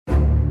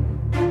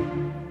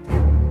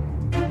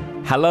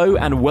Hello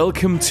and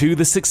welcome to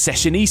The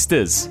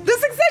Successionistas. The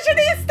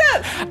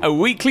Successionistas! A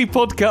weekly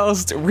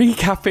podcast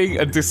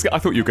recapping and I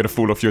thought you were going to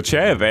fall off your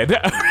chair then.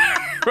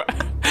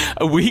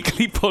 A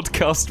weekly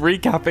podcast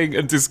recapping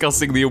and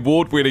discussing the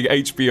award-winning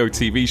HBO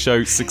TV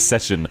show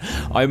Succession.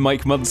 I'm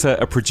Mike Munter,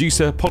 a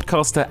producer,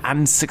 podcaster,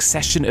 and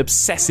Succession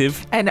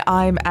obsessive. And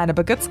I'm Anna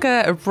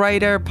Bogutska, a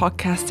writer,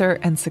 podcaster,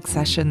 and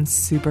Succession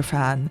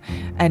superfan.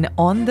 And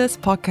on this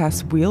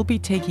podcast, we'll be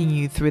taking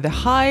you through the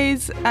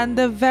highs and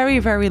the very,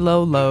 very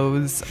low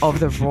lows of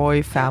the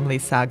Roy family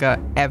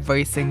saga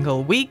every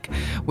single week.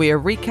 We are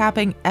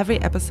recapping every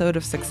episode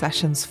of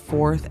Succession's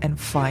fourth and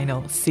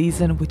final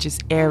season, which is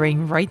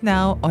airing right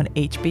now on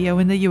HBO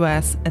in the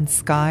US and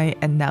Sky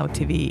and Now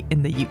TV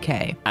in the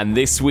UK. And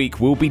this week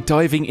we'll be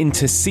diving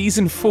into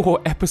Season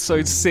 4,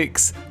 Episode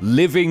 6,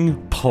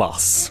 Living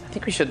Plus. I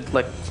think we should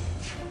let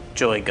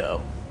Joy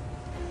go.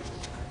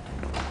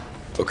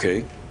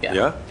 Okay.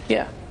 Yeah.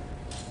 I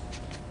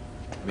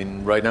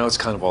mean, right now it's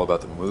kind of all about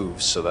the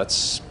moves, so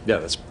that's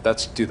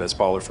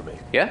baller for me.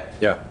 Yeah?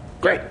 Yeah.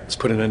 Great. Let's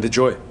put an end to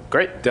Joy.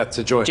 Great. Death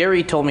to Joy.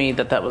 Jerry told me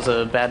that was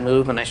a bad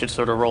move and I should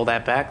sort of roll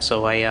that back,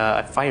 so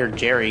I fired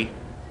Jerry.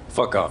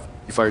 Fuck off.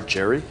 You fired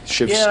Jerry?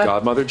 Shiv's Yeah.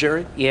 godmother,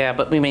 Jerry? Yeah,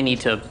 but we may need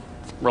to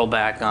roll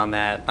back on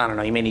that. I don't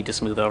know, you may need to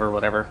smooth over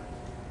whatever.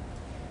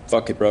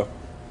 Fuck it, bro.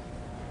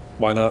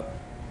 Why not?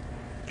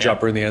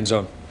 Drop her in the end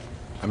zone.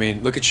 I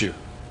mean, look at you.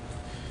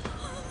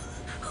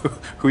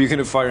 Who are you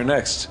gonna fire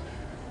next?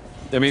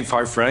 I mean,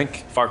 fire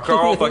Frank, fire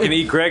Carl, fucking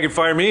eat Greg and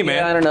fire me, man.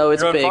 Yeah, I don't know,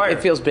 it's You're on big. fire.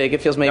 It feels big.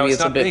 It feels maybe No, it's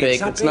a not bit big.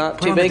 It's not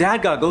Put too on the big.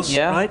 dad goggles,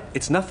 Yeah. right?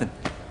 It's nothing.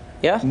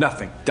 Yeah?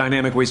 Nothing.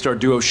 Dynamic Waystar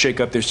duo shake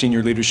up their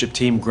senior leadership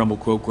team, grumble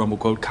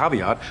quote,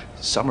 caveat.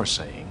 Some are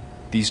saying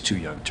these two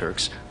young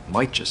Turks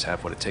might just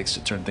have what it takes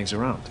to turn things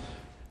around.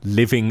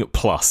 Living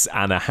Plus.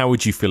 Anna, how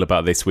would you feel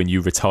about this when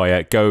you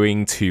retire,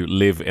 going to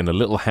live in a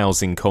little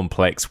housing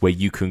complex where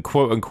you can,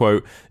 quote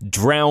unquote,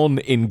 drown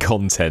in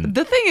content?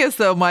 The thing is,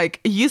 though, Mike,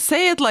 you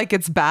say it like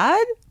it's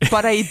bad,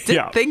 but I did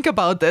Yeah. think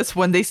about this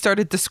when they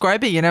started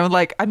describing it. And I'm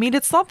like, I mean,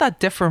 it's not that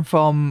different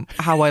from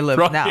how I live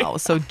Right. now.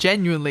 So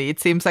genuinely, it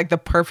seems like the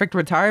perfect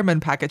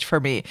retirement package for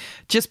me.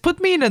 Just put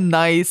me in a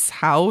nice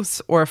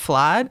house or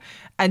flat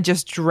and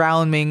just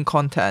drown me in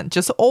content.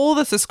 Just all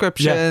the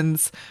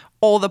subscriptions,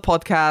 all the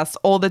podcasts,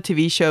 all the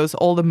TV shows,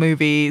 all the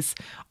movies.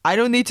 I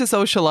don't need to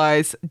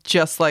socialize,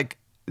 just like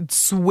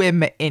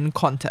swim in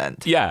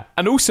content. Yeah,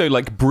 and also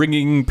like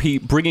bringing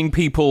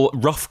people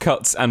rough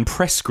cuts and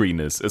press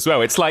screeners as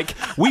well. It's like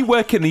we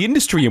work in the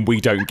industry and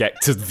we don't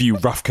get to view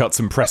rough cuts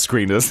and press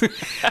screeners.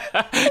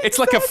 It's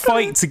like a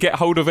fight to get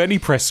hold of any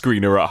press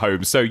screener at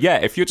home. So yeah,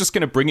 if you're just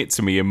going to bring it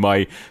to me in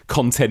my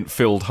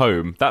content-filled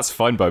home, that's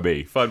fine by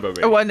me. Fine by me.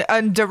 Oh,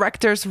 and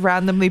directors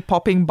randomly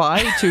popping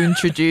by to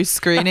introduce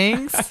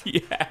screenings.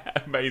 Yeah,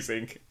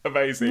 amazing.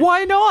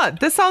 Why not?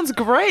 This sounds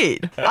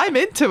great. I'm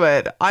into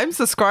it. I'm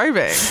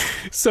subscribing.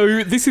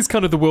 So this is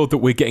kind of the world that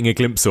we're getting a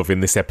glimpse of in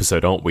this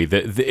episode, aren't we?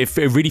 It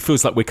really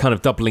feels like we're kind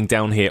of doubling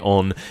down here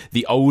on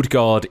the old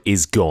guard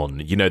is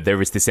gone. You know,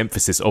 there is this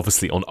emphasis,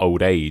 obviously, on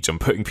old age, on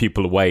putting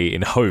people away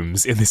in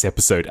homes in this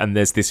episode. And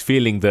there's this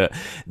feeling that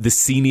the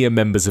senior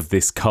members of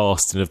this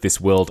cast and of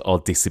this world are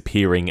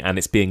disappearing and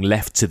it's being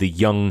left to the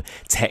young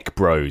tech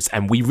bros.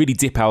 And we really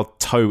dip our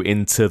toe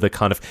into the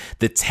kind of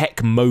the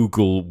tech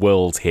mogul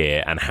world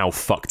here and how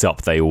fucked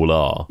up they all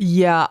are.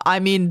 Yeah,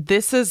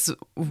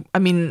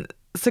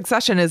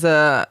 Succession is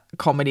a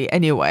comedy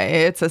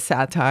anyway. It's a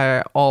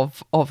satire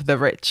of the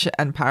rich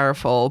and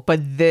powerful.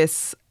 But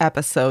this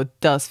episode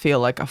does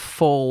feel like a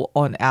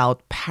full-on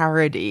out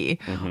parody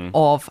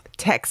of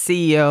tech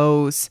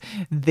CEOs,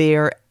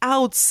 their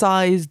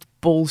outsized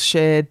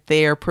bullshit,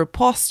 their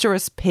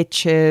preposterous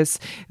pitches,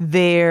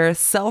 their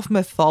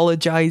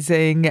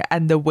self-mythologizing,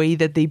 and the way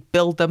that they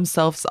build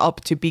themselves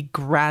up to be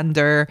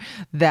grander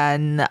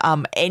than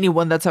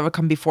anyone that's ever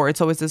come before.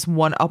 It's always this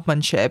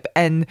one-upmanship.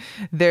 And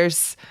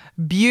there's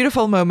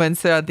beautiful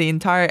moments throughout the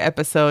entire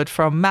episode,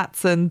 from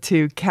Matsson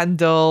to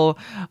Kendall,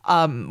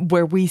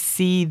 where we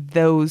see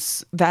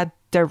that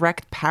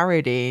direct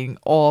parodying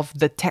of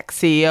the tech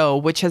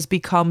CEO, which has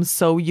become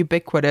so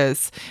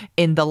ubiquitous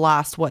in the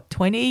last,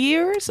 20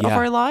 years of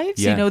our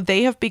lives? Yeah. You know,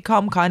 they have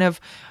become kind of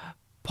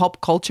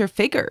pop culture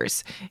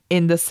figures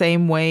in the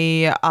same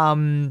way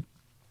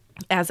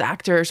as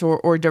actors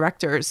or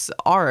directors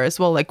are as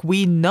well. Like,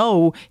 we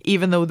know,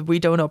 even though we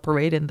don't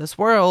operate in this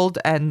world,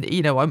 and,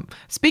 you know, I'm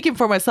speaking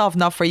for myself,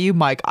 not for you,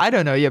 Mike. I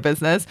don't know your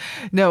business.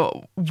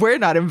 No, we're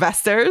not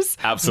investors.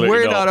 Absolutely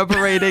We're not. not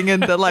operating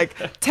in the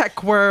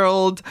tech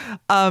world.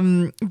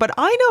 But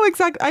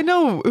I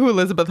know who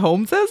Elizabeth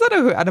Holmes is. I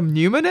know who Adam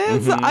Newman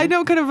is. I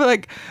know kind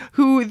of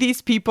who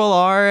these people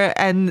are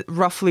and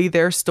roughly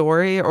their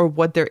story or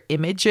what their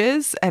image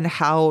is and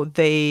how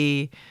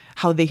they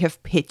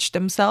have pitched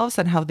themselves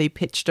and how they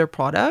pitch their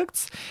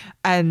products.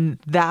 And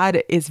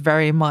that is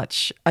very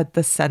much at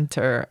the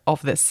center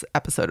of this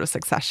episode of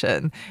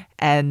Succession.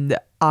 And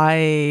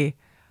I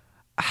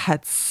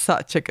had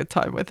such a good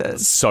time with it.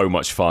 So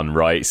much fun,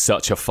 right?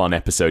 Such a fun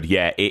episode.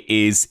 Yeah, it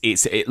is.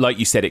 It's like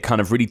you said, it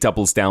kind of really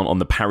doubles down on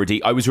the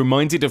parody. I was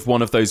reminded of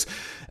one of those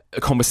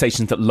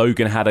conversations that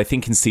Logan had, I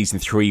think in season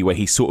 3, where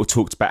he sort of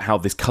talked about how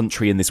this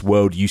country and this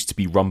world used to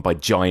be run by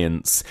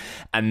giants.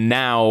 And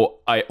now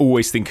I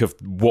always think of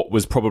what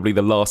was probably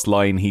the last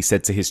line he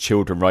said to his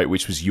children, right?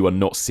 Which was, "You are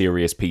not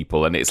serious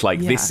people." And it's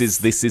like, Yes.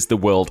 this is the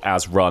world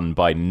as run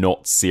by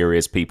not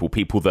serious people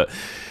that,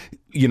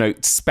 you know,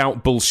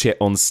 spout bullshit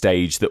on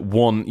stage, that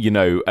want, you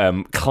know,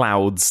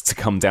 clouds to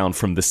come down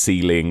from the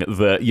ceiling,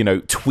 that, you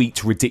know,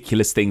 tweet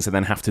ridiculous things and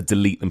then have to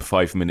delete them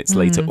 5 minutes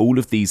later. All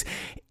of these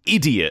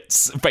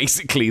idiots,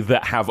 basically,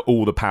 that have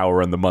all the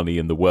power and the money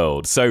in the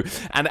world. So,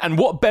 and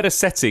what better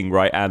setting,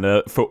 right,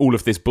 Anna, for all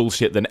of this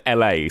bullshit than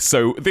LA?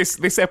 So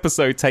this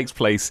episode takes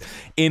place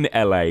in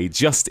LA,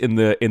 just in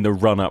the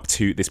run up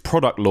to this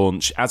product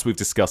launch. As we've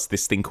discussed,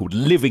 this thing called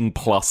Living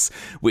Plus,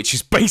 which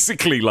is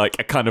basically like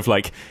a kind of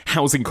like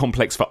housing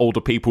complex for older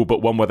people, but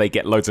one where they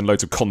get loads and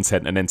loads of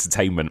content and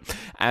entertainment.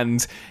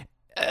 And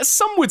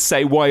some would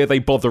say, why are they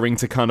bothering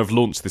to kind of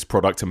launch this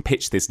product and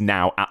pitch this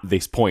now at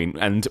this point?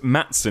 And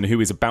Matsson,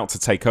 who is about to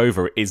take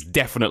over, is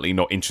definitely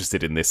not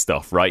interested in this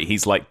stuff, right?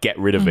 He's like, get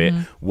rid of it.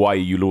 Why are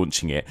you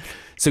launching it?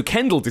 So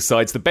Kendall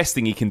decides the best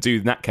thing he can do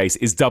in that case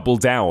is double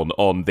down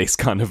on this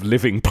kind of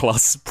Living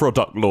Plus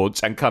product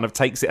launch and kind of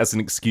takes it as an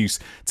excuse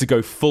to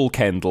go full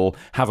Kendall,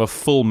 have a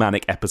full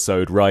manic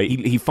episode, right?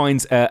 He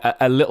finds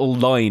a little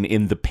line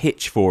in the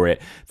pitch for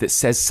it that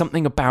says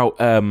something about...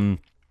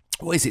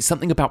 what is it?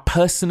 Something about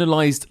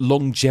personalized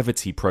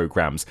longevity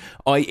programs,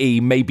 i.e.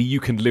 maybe you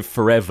can live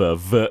forever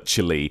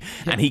virtually.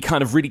 Yeah. And he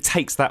kind of really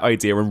takes that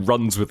idea and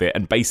runs with it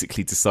and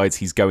basically decides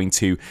he's going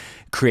to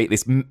create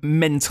this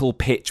mental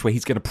pitch where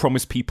he's going to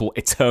promise people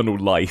eternal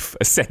life,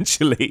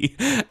 essentially.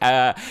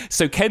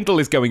 So Kendall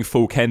is going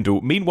full Kendall.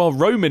 Meanwhile,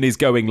 Roman is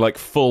going like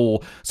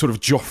full sort of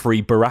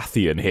Joffrey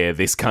Baratheon here,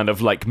 this kind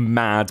of like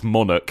mad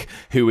monarch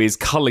who is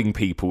culling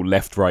people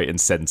left, right, and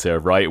centre,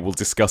 right? We'll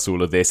discuss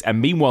all of this. And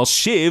meanwhile,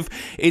 Shiv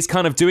is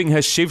kind of doing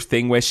her Shiv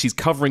thing where she's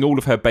covering all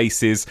of her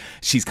bases.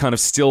 She's kind of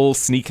still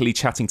sneakily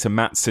chatting to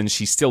Matsson.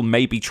 She's still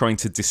maybe trying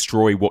to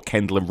destroy what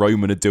Kendall and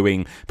Roman are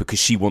doing because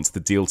she wants the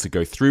deal to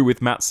go through with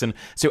Matsson.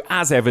 So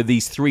as ever,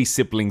 these three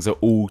siblings are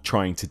all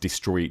trying to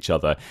destroy each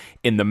other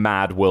in the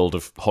mad world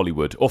of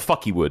Hollywood, or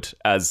Fuckywood,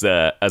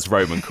 as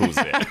Roman calls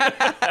it.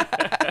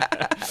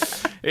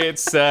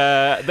 It's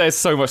there's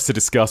so much to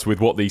discuss with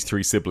what these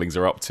three siblings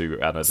are up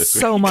to, Anna, this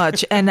week. So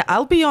much. And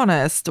I'll be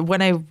honest,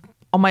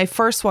 on my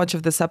first watch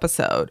of this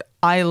episode,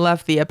 I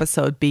left the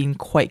episode being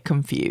quite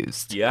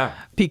confused. Yeah.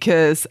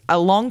 Because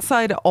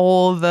alongside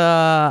all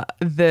the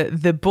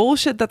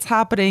bullshit that's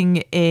happening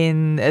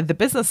in the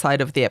business side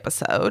of the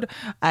episode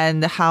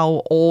and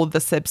how all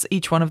the sips,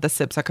 each one of the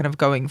sips are kind of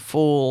going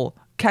full...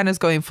 Ken is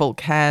going full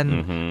Ken.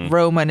 Mm-hmm.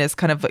 Roman is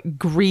kind of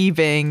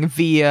grieving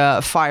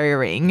via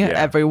firing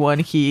everyone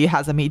he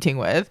has a meeting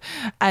with.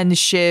 And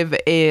Shiv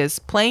is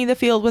playing the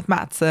field with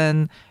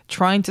Matsson,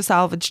 trying to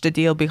salvage the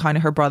deal behind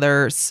her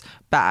brother's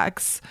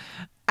backs,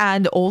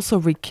 and also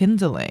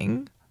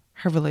rekindling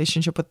her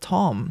relationship with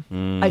Tom.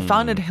 I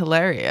found it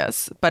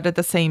hilarious, but at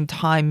the same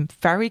time,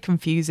 very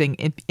confusing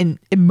in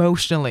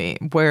emotionally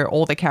where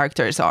all the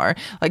characters are.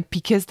 Like,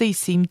 because they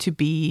seem to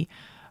be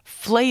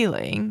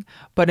flailing,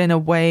 but in a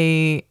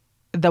way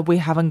that we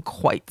haven't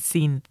quite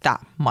seen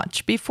that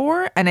much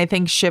before. And I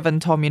think Shiv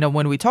and Tom, you know,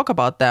 when we talk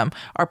about them,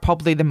 are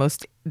probably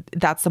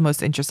that's the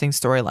most interesting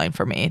storyline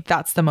for me.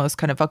 That's the most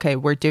kind of, okay,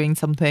 we're doing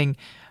something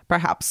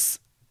perhaps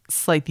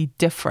slightly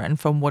different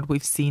from what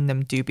we've seen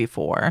them do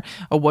before,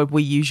 or what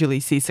we usually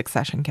see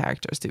Succession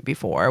characters do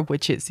before,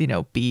 which is, you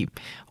know, be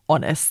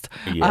honest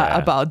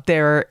about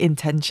their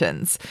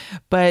intentions.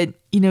 But,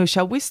 you know,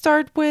 shall we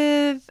start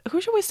with...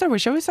 Who should we start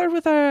with? Shall we start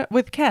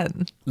with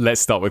Ken? Let's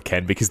start with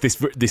Ken, because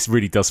this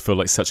really does feel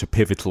like such a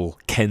pivotal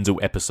Kendall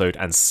episode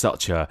and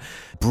such a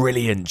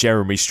brilliant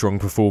Jeremy Strong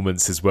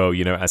performance as well,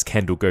 you know, as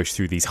Kendall goes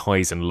through these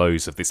highs and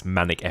lows of this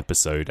manic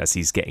episode as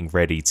he's getting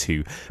ready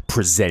to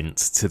present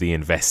to the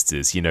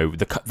investors. You know,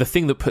 the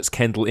thing that puts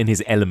Kendall in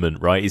his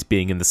element, right, is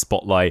being in the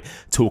spotlight,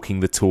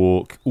 talking the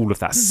talk, all of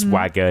that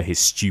swagger, his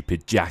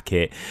stupid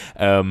jacket.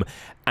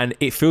 And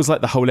it feels like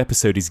the whole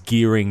episode is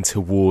gearing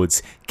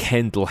towards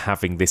Kendall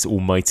having this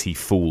almighty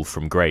fall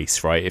from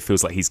grace, right? It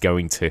feels like he's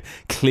going to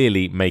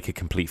clearly make a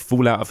complete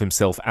fool out of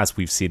himself, as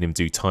we've seen him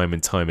do time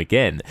and time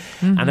again.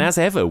 And as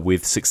ever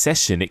with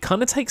Succession, it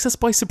kind of takes us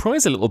by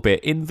surprise a little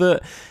bit in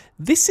that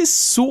this is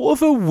sort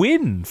of a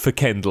win for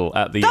Kendall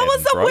at the end. That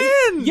was a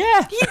win!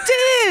 Yeah. He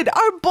did!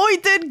 Our boy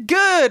did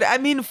good! I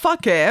mean,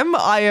 fuck him.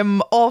 I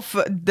am off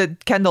the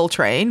Kendall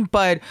train,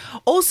 but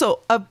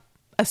also a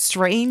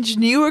strange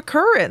new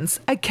occurrence.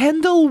 A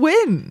Kendall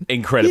win.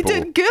 Incredible. He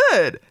did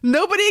good.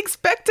 Nobody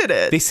expected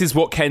it. This is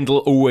what Kendall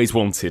always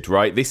wanted,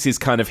 right? This is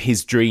kind of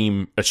his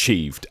dream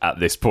achieved at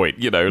this point.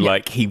 You know,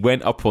 like he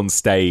went up on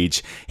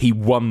stage, he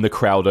won the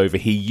crowd over,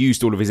 he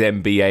used all of his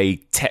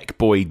MBA tech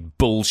boy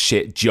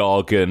bullshit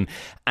jargon,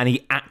 and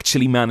he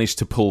actually managed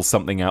to pull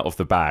something out of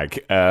the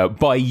bag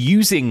by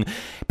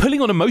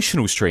pulling on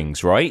emotional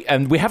strings, right?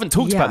 And we haven't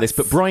talked about this,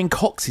 but Brian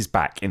Cox is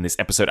back in this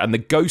episode, and the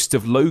ghost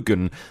of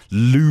Logan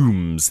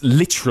looms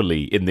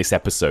literally in this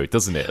episode,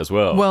 doesn't it, as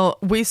well? Well,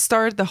 we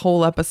start the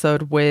whole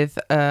episode with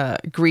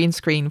green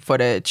screen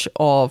footage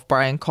of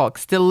Brian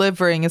Cox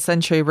delivering,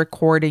 essentially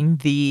recording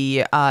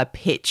the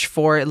pitch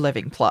for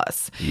Living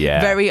Plus. Yeah.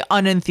 Very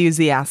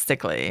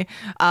unenthusiastically,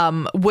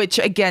 which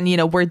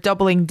again, we're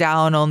doubling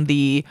down on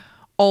the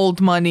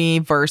old money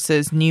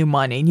versus new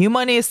money. New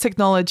money is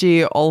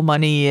technology. Old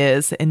money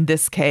is, in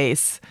this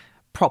case,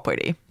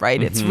 property,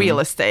 right? It's real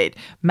estate.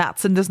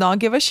 Matsson does not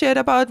give a shit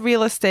about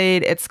real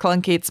estate. It's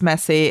clunky, it's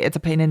messy, it's a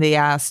pain in the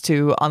ass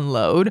to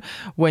unload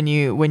when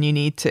you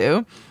need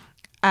to.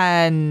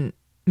 And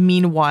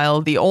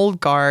meanwhile, the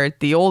old guard,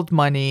 the old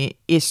money,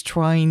 is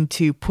trying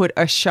to put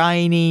a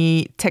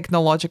shiny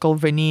technological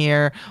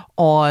veneer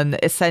on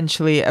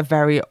essentially a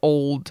very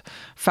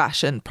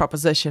old-fashioned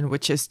proposition,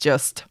 which is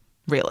just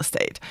real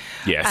estate.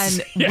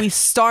 Yes. And we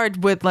start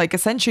with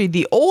essentially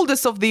the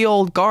oldest of the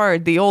old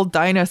guard, the old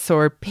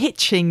dinosaur,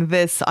 pitching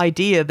this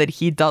idea that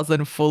he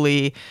doesn't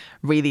fully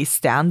really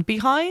stand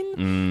behind.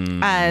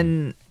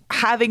 And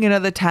having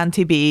another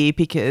Tanti B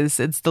because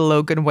it's the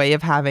Logan way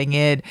of having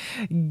it,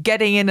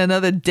 getting in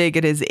another dig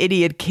at his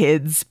idiot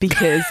kids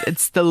because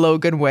it's the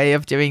Logan way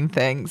of doing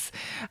things.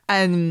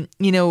 And,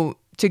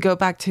 to go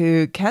back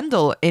to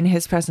Kendall in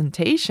his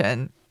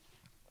presentation,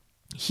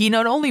 he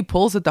not only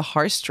pulls at the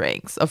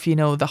heartstrings of,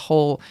 the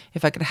whole,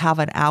 if I could have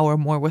an hour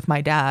more with my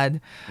dad,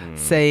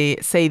 say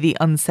the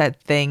unsaid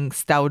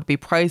things, that would be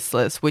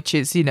priceless, which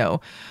is,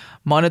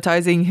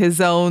 monetizing his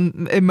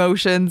own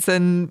emotions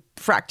and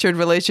fractured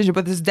relationship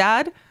with his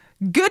dad.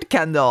 Good,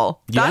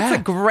 Kendall. That's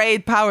a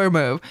great power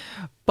move.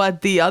 But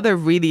the other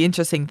really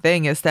interesting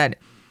thing is that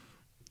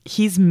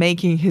he's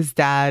making his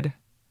dad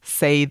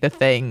say the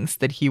things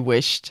that he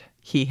wished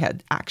he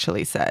had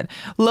actually said.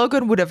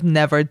 Logan would have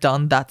never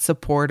done that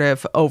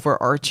supportive,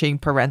 overarching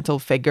parental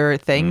figure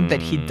thing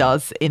that he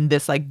does in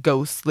this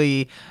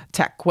ghostly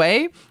tech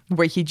way,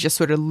 where he just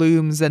sort of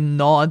looms and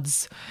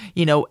nods,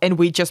 and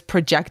we just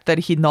project that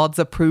he nods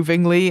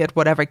approvingly at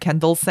whatever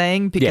Kendall's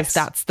saying because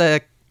that's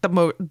the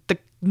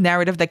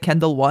narrative that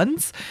Kendall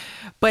wants.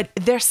 But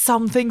there's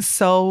something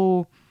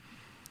so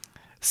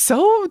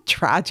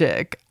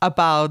tragic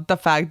about the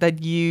fact that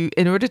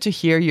in order to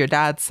hear your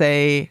dad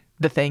say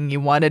the thing you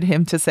wanted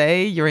him to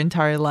say your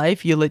entire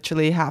life, you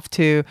literally have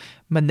to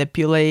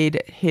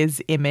manipulate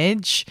his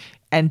image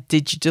and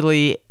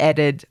digitally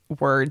edit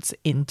words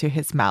into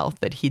his mouth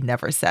that he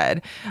never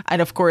said.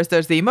 And of course,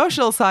 there's the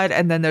emotional side,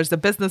 and then there's the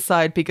business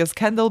side, because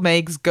Kendall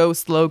makes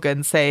Ghost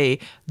Logan say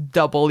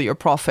double your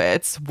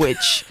profits,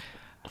 which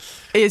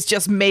is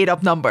just made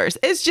up numbers.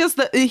 It's just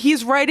that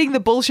he's riding the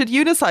bullshit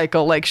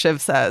unicycle, like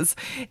Shiv says.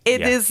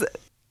 It is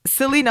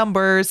silly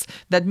numbers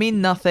that mean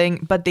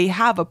nothing, but they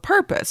have a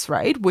purpose,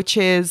 right? Which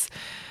is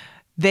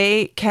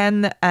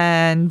Ken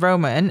and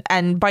Roman,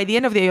 and by the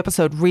end of the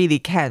episode, really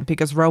Ken,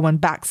 because Roman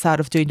backs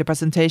out of doing the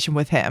presentation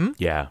with him.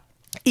 Yeah.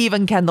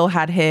 Even Kendall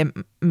had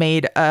him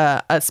made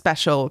a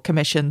special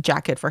commission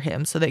jacket for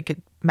him so they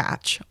could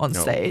match on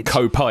stage.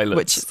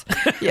 Co-pilots.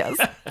 Yes,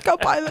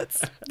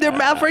 co-pilots. They're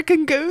Maverick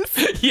and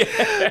Goose.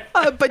 Yeah.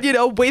 But,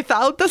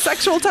 without the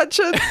sexual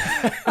tension.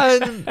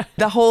 And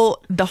the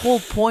whole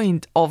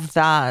point of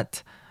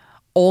that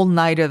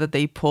all-nighter that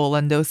they pull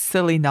and those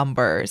silly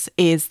numbers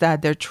is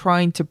that they're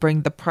trying to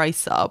bring the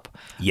price up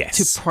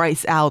to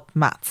price out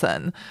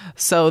Matsson,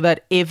 so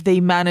that if they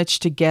manage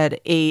to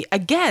get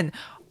again,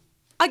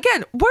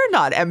 we're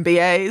not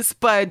MBAs,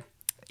 but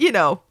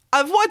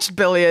I've watched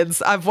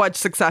Billions, I've watched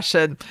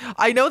Succession.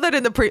 I know that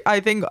I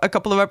think a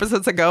couple of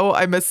episodes ago,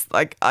 I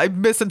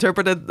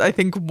misinterpreted, I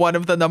think, one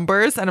of the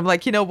numbers, and I'm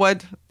like, you know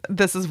what?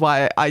 This is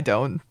why I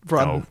don't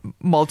run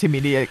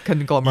multimedia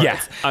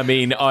conglomerates. Yeah, I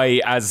mean,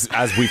 as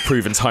we've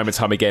proven time and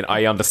time again,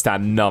 I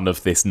understand none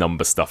of this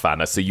number stuff,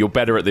 Anna. So you're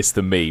better at this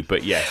than me,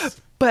 but yes.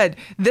 But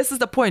this is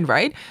the point,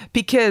 right?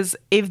 Because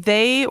if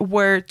they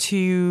were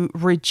to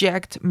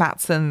reject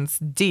Matsson's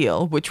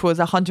deal, which was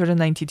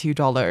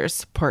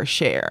 $192 per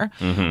share,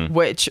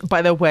 which,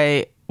 by the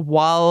way,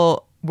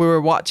 while we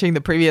were watching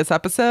the previous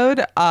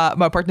episode,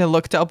 my partner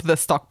looked up the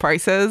stock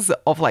prices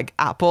of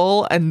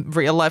Apple and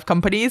real life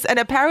companies, and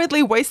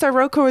apparently Waystar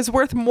Roco is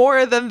worth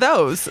more than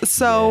those.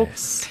 So,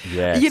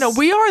 yes.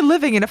 We are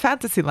living in a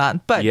fantasy land.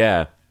 But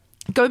yeah,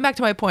 going back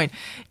to my point,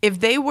 if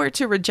they were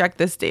to reject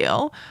this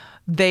deal,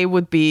 they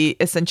would be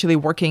essentially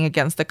working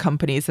against the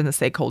companies and the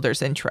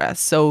stakeholders'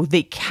 interests. So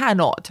they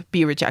cannot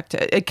be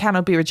rejected. It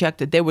cannot be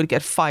rejected. They would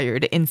get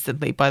fired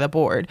instantly by the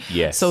board.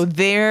 Yes. So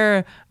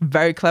their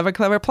very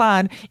clever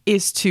plan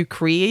is to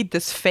create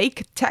this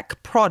fake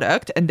tech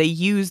product, and they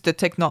use the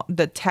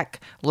tech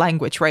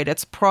language, right?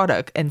 It's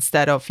product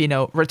instead of,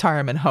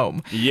 retirement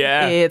home.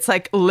 Yeah. It's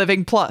like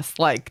Living Plus,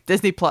 like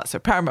Disney Plus or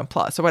Paramount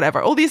Plus or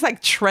whatever. All these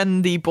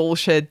trendy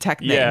bullshit tech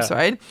names,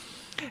 right?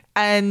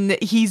 And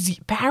he's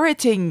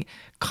parroting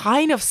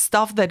kind of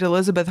stuff that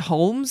Elizabeth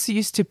Holmes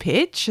used to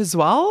pitch as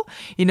well,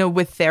 you know,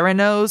 with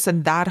Theranos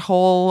and that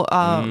whole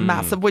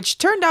massive, which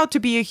turned out to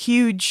be a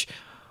huge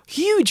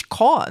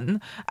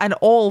con and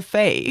all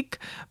fake.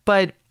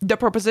 But the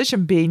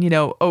proposition being, you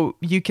know, oh,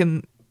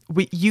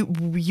 you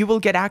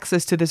will get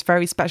access to this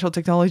very special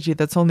technology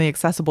that's only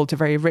accessible to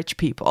very rich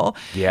people.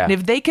 Yeah. And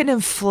if they can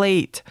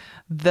inflate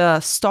the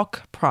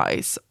stock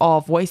price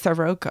of Waystar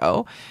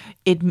Roco,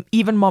 it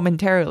even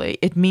momentarily,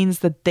 it means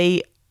that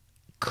they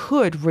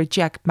could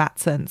reject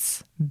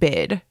Matsson's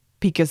bid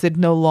because it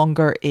no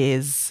longer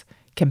is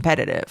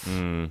competitive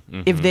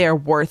if they are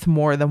worth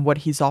more than what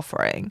he's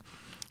offering.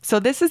 So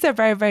this is a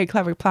very, very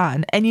clever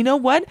plan. And you know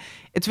what?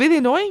 It's really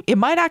annoying. It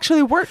might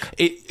actually work.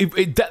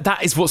 That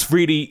is what's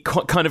really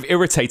kind of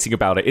irritating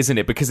about it, isn't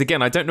it? Because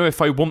again, I don't know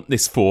if I want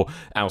this for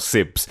our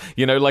Sibs.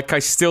 You know, like I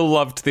still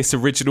loved this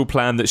original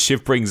plan that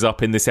Shiv brings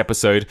up in this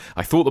episode.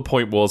 I thought the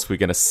point was we're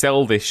going to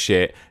sell this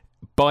shit,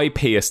 buy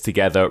Pierce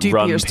together,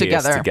 run Pierce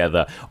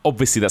together.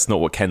 Obviously, that's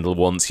not what Kendall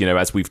wants. You know,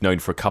 as we've known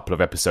for a couple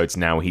of episodes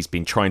now, he's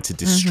been trying to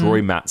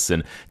destroy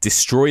Matsson,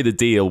 destroy the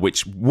deal,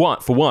 which,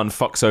 for one,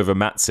 fucks over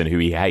Matsson, who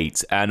he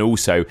hates, and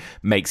also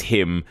makes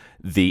him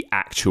the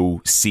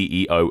actual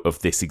CEO of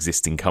this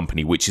existing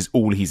company, which is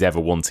all he's ever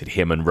wanted,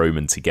 him and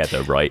Roman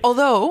together, right?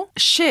 Although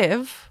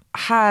Shiv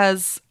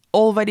has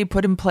already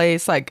put in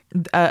place like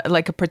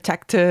a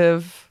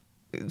protective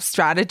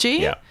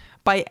strategy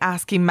by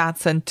asking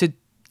Matsson to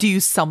do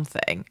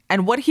something.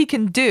 And what he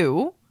can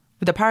do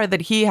with the power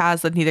that he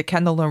has that neither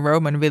Kendall nor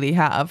Roman really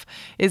have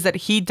is that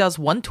he does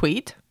one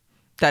tweet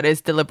that is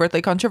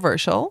deliberately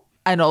controversial,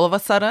 and all of a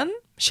sudden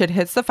shit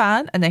hits the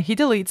fan, and then he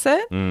deletes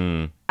it,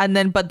 and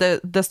then but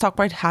the stock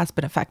price has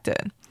been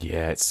affected.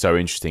 Yeah, it's so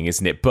interesting,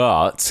 isn't it?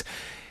 But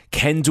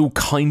Kendall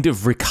kind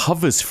of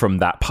recovers from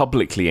that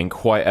publicly in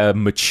quite a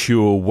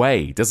mature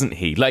way, doesn't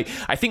he? Like,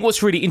 I think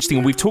what's really interesting,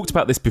 and we've talked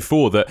about this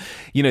before, that,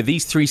 you know,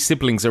 these three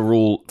siblings are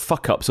all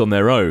fuck-ups on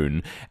their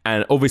own.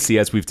 And obviously,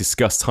 as we've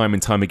discussed time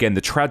and time again,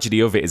 the tragedy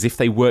of it is if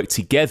they work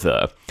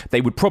together, they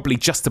would probably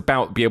just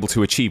about be able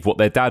to achieve what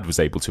their dad was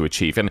able to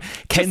achieve. And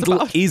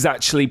Kendall is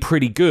actually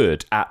pretty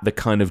good at the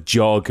kind of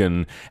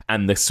jargon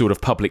and the sort of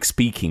public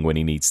speaking when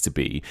he needs to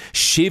be.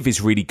 Shiv is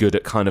really good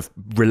at kind of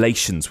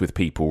relations with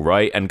people,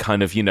 right? And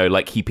kind of, you know,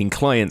 like keeping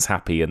clients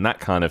happy and that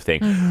kind of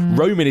thing.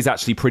 Roman is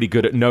actually pretty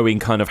good at knowing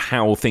kind of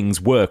how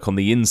things work on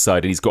the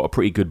inside, and he's got a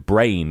pretty good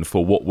brain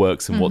for what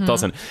works and what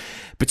doesn't.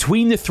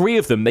 Between the three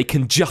of them, they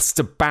can just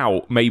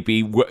about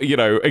maybe, you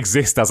know,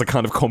 exist as a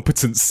kind of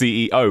competent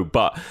CEO.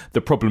 But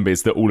the problem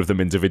is that all of them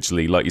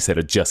individually, like you said,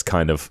 are just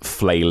kind of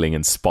flailing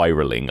and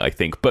spiraling, I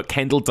think. But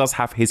Kendall does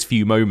have his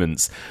few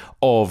moments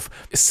of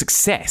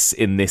success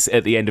in this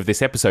at the end of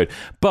this episode.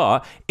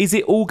 But is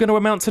it all going to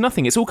amount to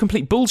nothing? It's all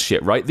complete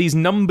bullshit, right? These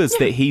numbers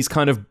that he's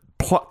kind of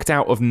plucked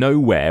out of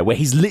nowhere, where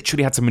he's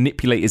literally had to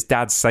manipulate his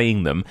dad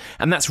saying them,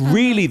 and that's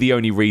really the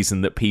only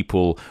reason that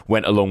people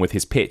went along with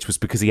his pitch, was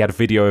because he had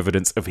video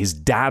evidence of his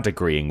dad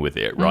agreeing with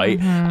it, right?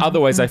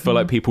 Otherwise I feel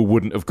like people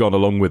wouldn't have gone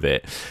along with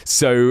it.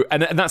 So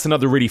and that's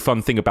another really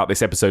fun thing about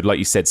this episode, like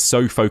you said,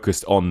 so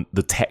focused on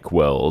the tech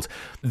world,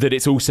 that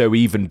it's also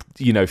even,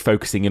 you know,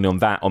 focusing in on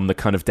that, on the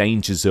kind of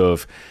dangers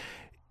of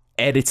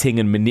editing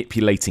and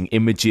manipulating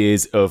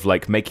images, of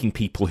like making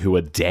people who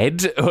are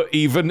dead or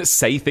even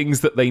say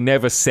things that they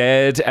never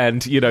said.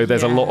 And, you know,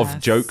 there's a lot of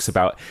jokes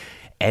about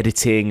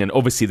editing, and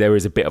obviously there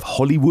is a bit of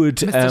Hollywood.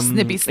 Mr.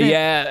 Snippy Snip.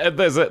 Yeah,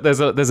 there's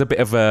a bit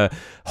of a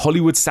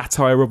Hollywood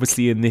satire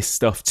obviously in this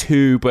stuff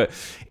too. But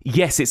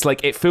yes, it's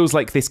like, it feels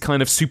like this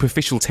kind of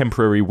superficial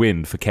temporary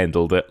win for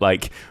Kendall, that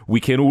like we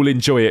can all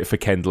enjoy it for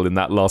Kendall in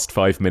that last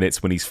 5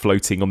 minutes when he's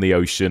floating on the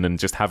ocean and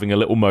just having a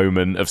little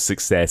moment of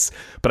success.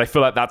 But I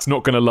feel like that's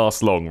not going to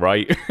last long,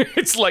 right?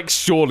 It's like,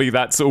 surely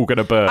that's all going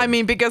to burn. I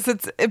mean, because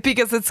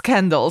it's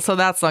Kendall, so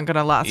that's not going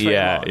to last very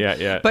long.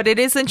 Yeah. But it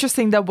is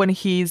interesting that when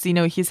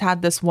he's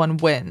had this one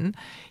win,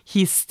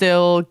 he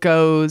still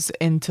goes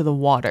into the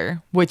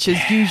water, which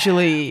is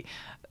usually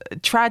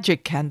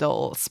tragic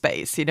Kendall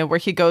space, where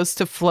he goes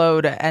to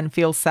float and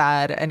feel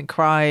sad and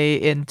cry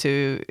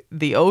into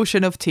the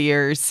ocean of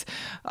tears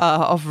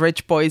of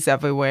rich boys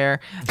everywhere.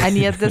 And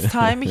yet this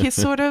time he's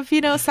sort of,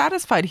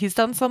 satisfied. He's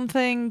done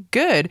something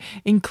good,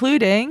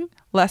 including,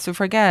 lest we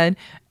forget,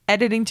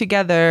 editing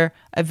together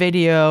a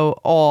video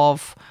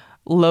of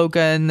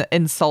Logan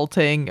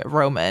insulting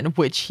Roman,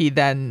 which he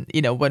then,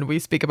 when we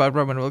speak about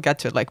Roman, we'll get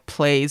to it, like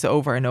plays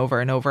over and over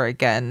and over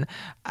again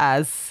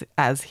as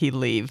he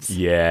leaves.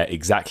 Yeah,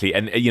 exactly.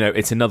 And,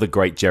 it's another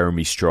great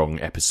Jeremy Strong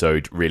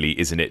episode, really,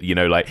 isn't it?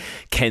 Like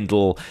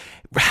Kendall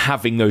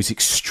having those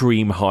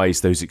extreme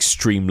highs, those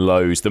extreme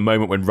lows, the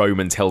moment when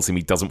Roman tells him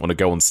he doesn't want to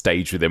go on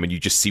stage with him, and you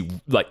just see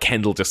like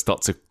Kendall just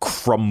start to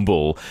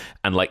crumble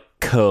and like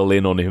curl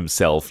in on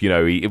himself, you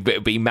know,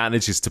 but he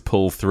manages to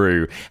pull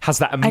through. Has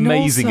that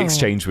amazing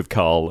exchange with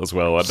Carl as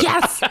well.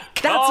 Yes,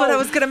 that's what I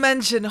was going to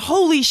mention.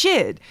 Holy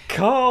shit.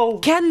 Carl.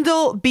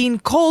 Kendall being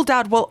called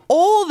out, well,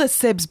 all the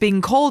Sibs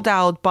being called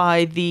out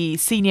by the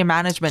senior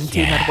management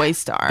team at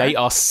Waystar. They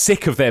are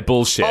sick of their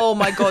bullshit. Oh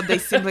my God, they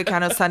simply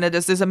kind of sent it.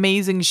 There's this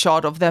amazing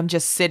shot of them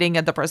just sitting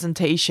at the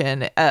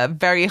presentation,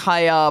 very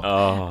high up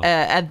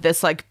at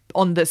this like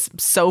on this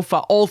sofa,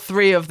 all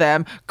three of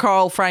them,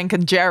 Carl, Frank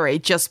and Jerry,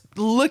 just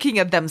looking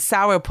at them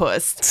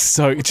sourpuss.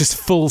 So just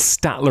full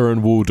Statler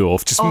and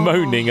Waldorf, just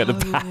moaning at the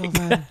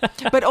back.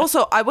 But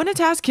also, I wanted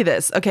to ask you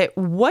this. Okay,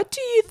 what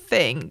do you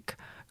think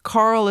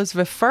Carl is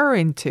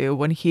referring to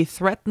when he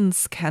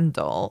threatens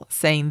Kendall,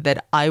 saying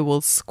that I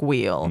will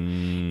squeal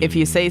if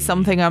you say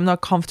something I'm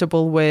not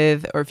comfortable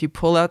with, or if you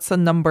pull out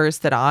some numbers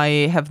that I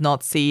have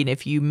not seen,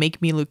 if you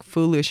make me look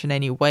foolish in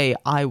any way,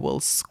 I will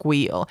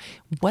squeal.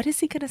 What is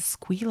he going to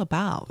squeal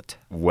about?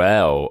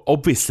 Well,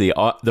 obviously,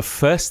 the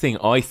first thing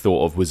I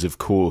thought of was, of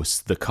course,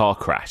 the car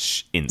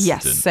crash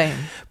incident. Yes, same.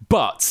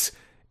 But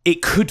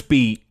it could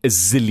be a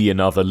zillion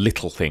other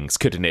little things,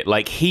 couldn't it?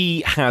 Like, he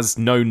has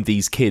known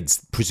these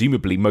kids,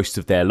 presumably most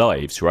of their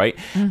lives, right?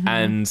 Mm-hmm.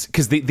 And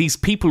because these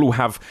people who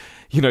have,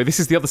 you know, this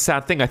is the other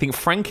sad thing. I think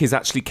Frank is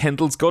actually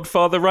Kendall's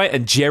godfather, right?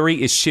 And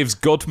Jerry is Shiv's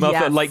godmother.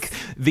 Yes. Like,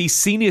 these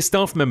senior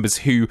staff members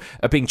who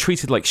are being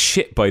treated like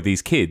shit by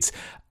these kids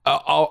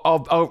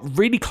are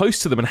really close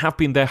to them and have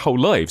been their whole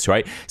lives,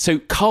 right? So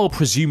Carl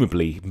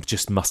presumably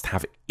just must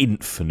have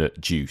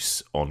infinite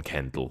juice on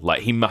Kendall.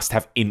 Like, he must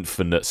have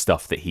infinite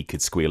stuff that he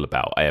could squeal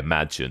about, I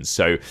imagine.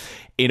 So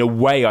in a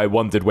way, I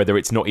wondered whether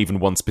it's not even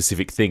one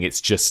specific thing.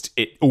 It's just,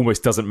 it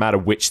almost doesn't matter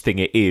which thing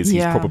it is.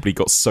 Yeah. He's probably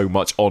got so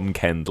much on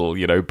Kendall,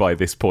 you know, by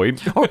this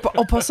point. or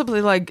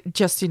possibly like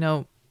just, you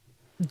know,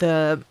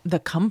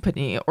 the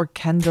company, or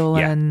Kendall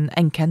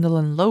and Kendall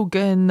and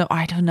Logan.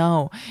 I don't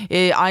know.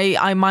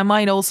 I my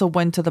mind also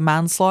went to the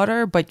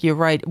manslaughter, but you're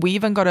right. We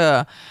even got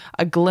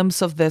a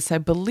glimpse of this, I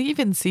believe,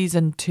 in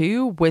season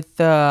 2 with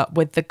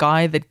the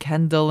guy that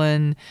Kendall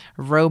and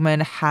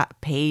Roman had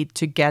paid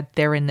to get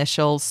their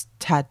initials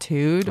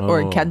tattooed,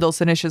 or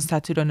Kendall's initials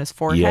tattooed on his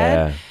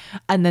forehead,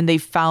 and then they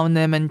found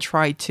them and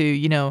tried to,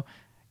 you know,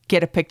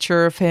 get a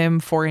picture of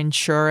him for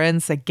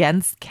insurance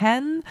against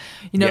Ken,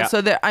 you know.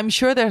 So I'm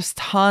sure there's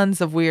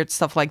tons of weird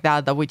stuff like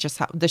that we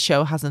just the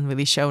show hasn't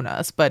really shown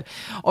us. But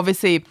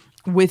obviously,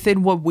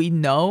 within what we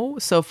know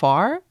so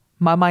far,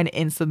 my mind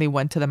instantly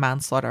went to the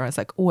manslaughter. I was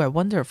like, oh, I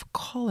wonder if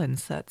Colin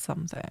said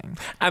something.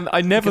 And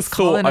I never thought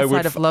Colin I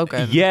would. Of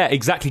Logan. Yeah,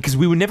 exactly, because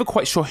we were never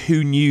quite sure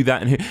who knew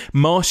that and who.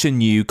 Marsha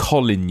knew,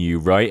 Colin knew,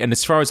 right? And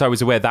as far as I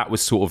was aware, that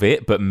was sort of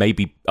it. But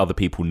maybe other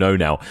people know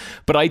now.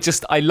 But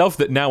I love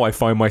that now. I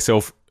find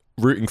myself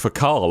rooting for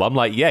Carl. I'm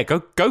like, yeah,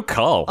 go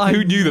Carl.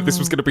 Who knew that this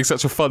was going to be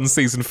such a fun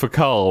season for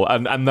Carl?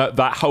 And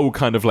that whole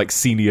kind of like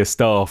senior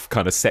staff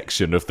kind of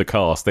section of the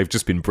cast, they've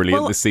just been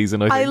brilliant this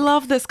season, I think. I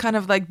love this kind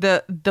of like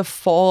the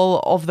fall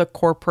of the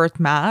corporate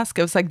mask.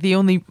 It was like the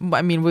only,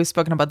 I mean, we've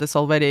spoken about this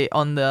already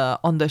on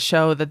the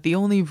show, that the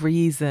only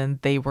reason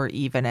they were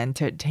even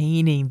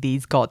entertaining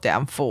these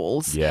goddamn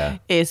fools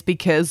is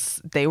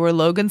because they were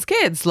Logan's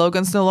kids.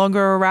 Logan's no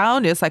longer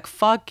around. It's like,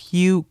 fuck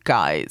you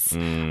guys.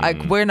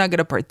 Like, we're not going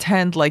to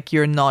pretend like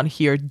you're not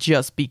here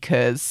just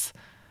because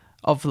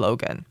of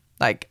Logan.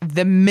 Like,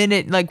 the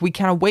minute, like, we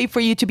cannot wait for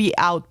you to be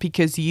out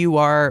because you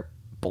are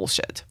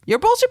bullshit. You're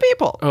bullshit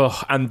people.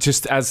 Oh, and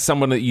just as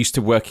someone that used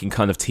to work in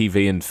kind of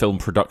TV and film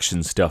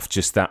production stuff,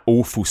 just that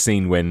awful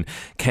scene when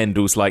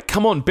Kendall's like,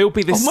 come on, build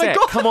me this set.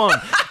 God. Come on.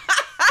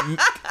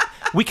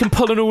 We can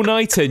pull an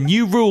all-nighter.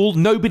 New rule,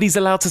 nobody's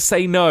allowed to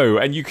say no.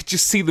 And you could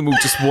just see them all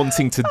just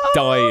wanting to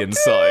die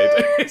inside.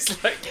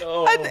 It's like,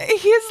 oh. And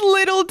his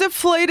little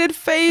deflated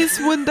face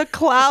when the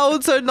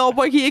clouds are not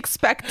what he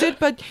expected.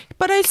 But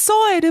I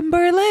saw it in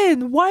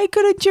Berlin. Why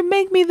couldn't you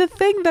make me the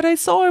thing that I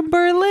saw in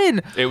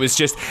Berlin? It was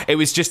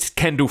just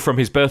Kendall from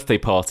his birthday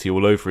party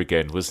all over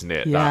again, wasn't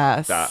it?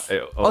 Yes.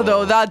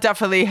 Although that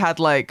definitely had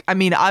like, I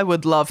mean, I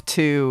would love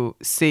to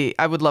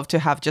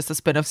have just a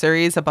spin-off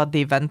series about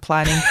the event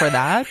planning for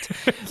that.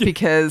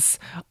 Because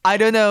I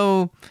don't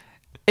know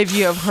if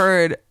you have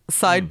heard,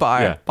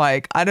 sidebar,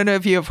 Mike, I don't know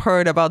if you have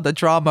heard about the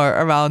drama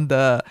around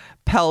the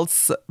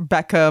Peltz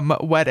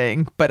Beckham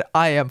wedding, but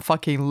I am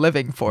fucking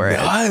living for it.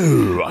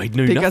 No, I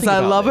knew because nothing I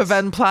about love this.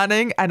 event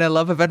planning, and I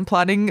love event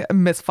planning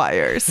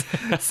misfires.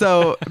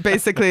 So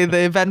basically,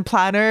 the event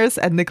planners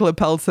and Nicola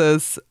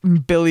Peltz's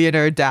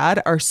billionaire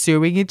dad are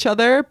suing each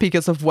other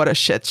because of what a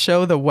shit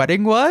show the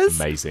wedding was.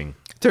 Amazing.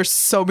 There's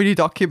so many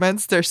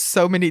documents. There's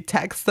so many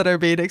texts that are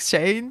being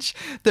exchanged.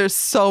 There's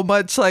so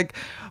much like,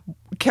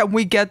 can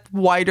we get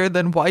whiter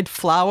than white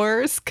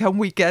flowers? Can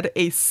we get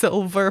a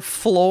silver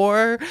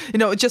floor? You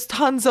know, just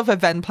tons of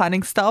event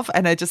planning stuff.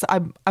 And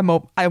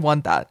I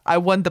want that. I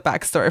want the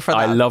backstory for that.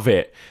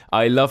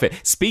 I love it.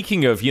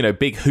 Speaking of, you know,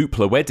 big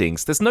hoopla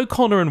weddings, there's no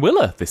Connor and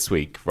Willa this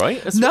week, right?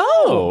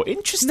 No.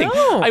 Interesting.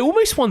 No. I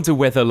almost wonder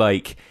whether,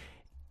 like,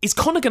 is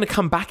Connor going to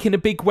come back in a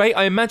big way?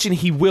 I imagine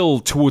he will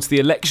towards the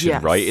election,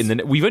 Yes. right? And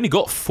then we've only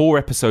got 4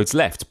 episodes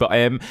left, but I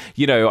am,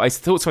 I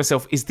thought to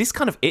myself, is this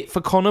kind of it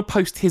for Connor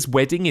post his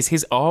wedding? Is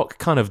his arc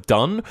kind of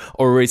done,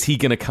 or is he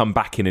going to come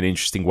back in an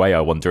interesting way? I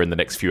wonder in the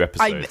next few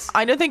episodes.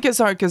 I don't think his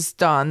arc is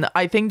done.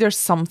 I think there's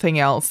something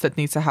else that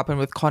needs to happen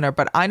with Connor,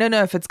 but I don't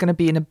know if it's going to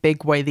be in a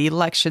big way. The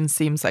election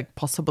seems like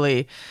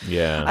possibly.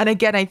 Yeah. And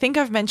again, I think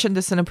I've mentioned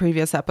this in a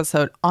previous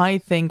episode. I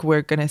think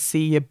we're going to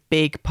see a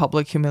big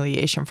public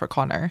humiliation for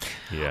Connor.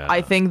 Yeah.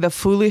 I think the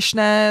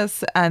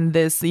foolishness and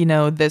this,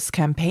 this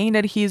campaign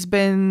that he's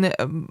been,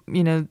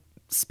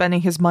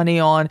 spending his money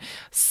on,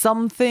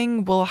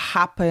 something will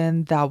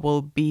happen that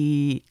will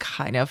be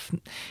kind of,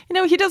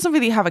 he doesn't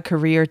really have a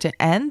career to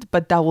end,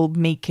 but that will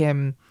make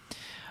him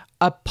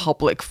a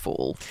public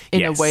fool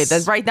in a way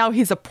that right now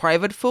he's a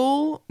private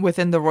fool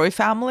within the Roy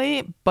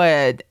family,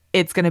 but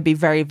it's going to be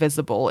very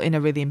visible in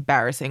a really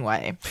embarrassing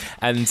way.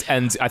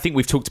 And I think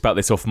we've talked about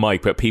this off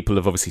mic, but people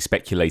have obviously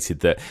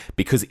speculated that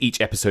because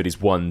each episode is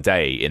one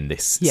day in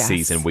this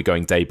season, we're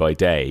going day by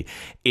day.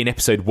 In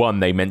episode 1,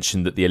 they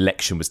mentioned that the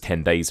election was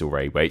 10 days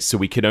away, right? So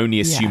we can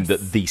only assume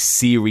that the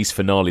series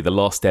finale, the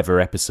last ever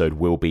episode,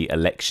 will be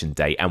election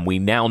day. And we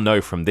now know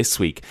from this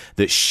week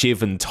that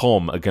Shiv and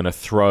Tom are going to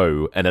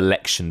throw an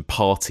election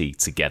party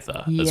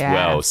together as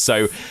well.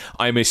 So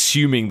I'm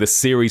assuming the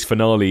series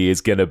finale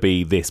is going to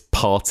be this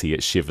party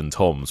at Shiv and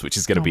Tom's, which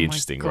is going to be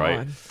interesting,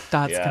 right?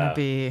 That's going to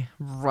be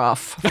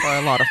rough for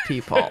a lot of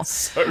people.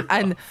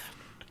 And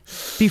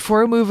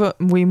before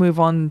we move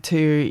on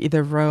to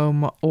either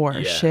Rome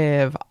or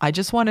Shiv, I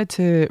just wanted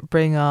to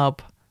bring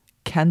up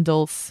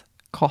Kendall's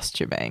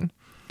costuming,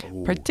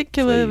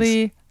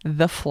 particularly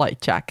the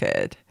flight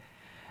jacket,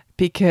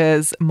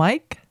 because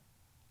Mike,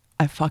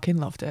 I fucking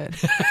loved it.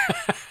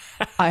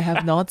 I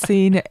have not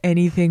seen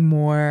anything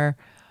more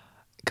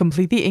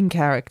completely in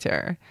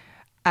character.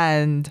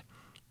 And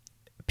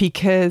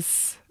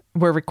because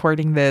we're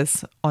recording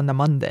this on a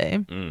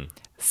Monday,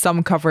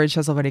 some coverage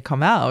has already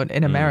come out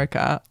in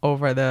America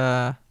over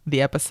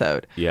the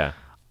episode. Yeah.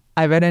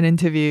 I read an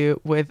interview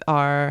with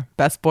our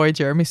best boy,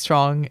 Jeremy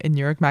Strong, in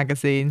New York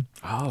Magazine.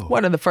 Oh.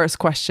 One of the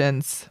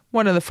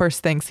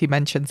first things he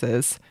mentions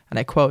is, and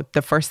I quote,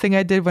 "The first thing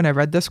I did when I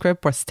read the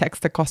script was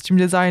text the costume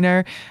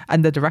designer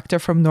and the director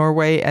from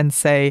Norway and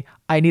say,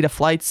 I need a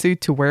flight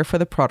suit to wear for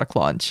the product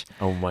launch."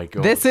 Oh my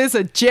God. This is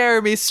a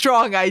Jeremy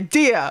Strong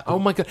idea. Oh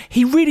my God.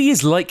 He really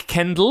is like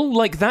Kendall.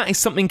 Like that is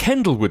something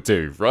Kendall would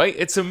do, right?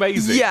 It's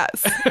amazing.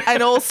 Yes.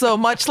 And also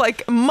much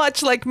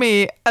like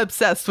me,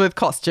 obsessed with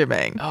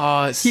costuming.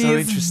 Oh, it's so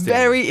He's interesting.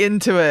 very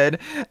into it.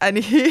 And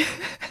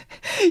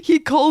he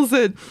calls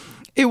it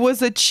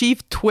was a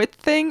chief twit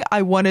thing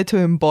I wanted to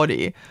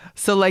embody.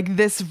 So like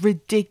this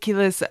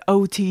ridiculous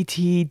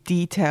OTT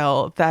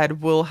detail that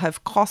will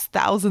have cost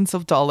thousands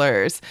of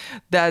dollars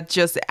that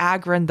just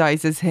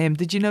aggrandizes him.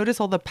 Did you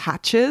notice all the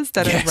patches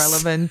that are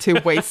relevant to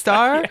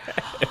Waystar?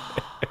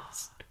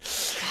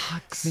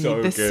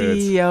 So the good.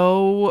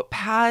 CEO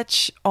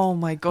patch. Oh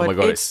my God.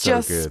 It's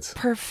so just good.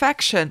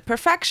 Perfection.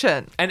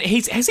 And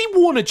has he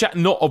worn a jacket,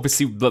 not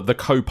obviously the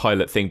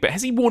co-pilot thing, but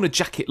has he worn a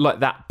jacket like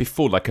that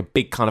before, like a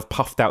big kind of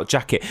puffed out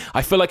jacket?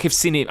 I feel like I've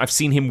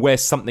seen him wear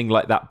something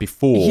like that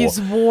before. He's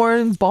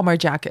worn bomber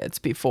jackets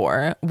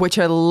before, which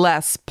are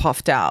less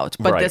puffed out,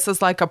 but this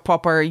is like a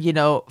proper,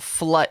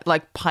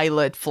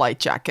 pilot flight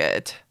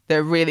jacket.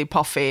 They're really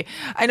puffy.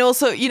 And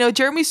also,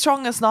 Jeremy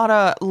Strong is not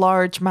a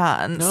large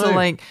man. No. So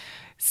like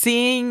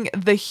seeing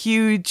the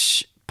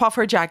huge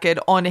puffer jacket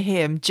on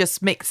him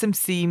just makes him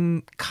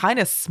seem kind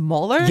of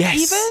smaller. Yes,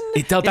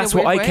 even it does. That's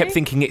what I kept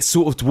thinking. It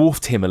sort of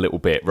dwarfed him a little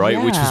bit, right?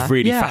 Which was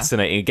really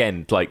fascinating.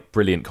 Again, like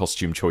brilliant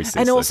costume choices.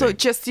 And also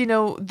just,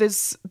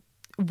 this...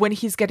 when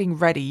he's getting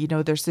ready,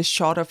 there's this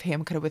shot of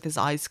him kind of with his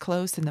eyes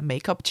closed in the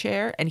makeup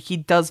chair, and he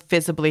does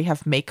visibly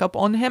have makeup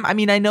on him. I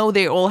mean, I know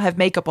they all have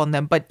makeup on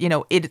them, but,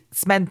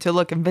 it's meant to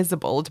look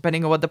invisible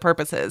depending on what the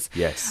purpose is.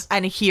 Yes.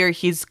 And here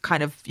he's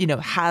kind of,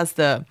 has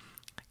the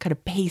kind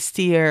of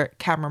pastier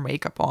camera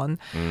makeup on.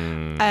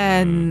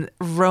 And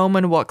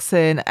Roman walks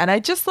in, and I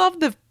just love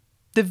the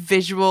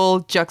visual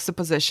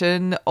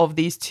juxtaposition of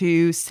these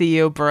two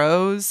CEO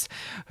bros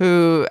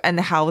and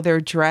how they're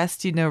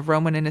dressed,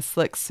 Roman in his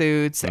slick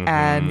suits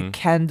and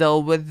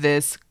Kendall with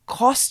this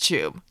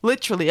costume,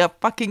 literally a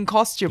fucking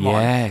costume on.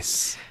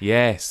 Yes.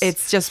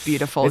 It's just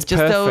beautiful. It's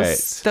just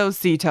perfect. those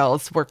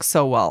details work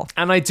so well.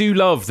 And I do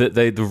love that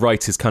the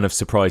writers kind of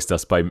surprised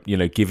us by,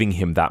 giving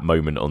him that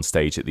moment on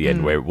stage at the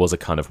end where it was a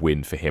kind of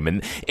win for him.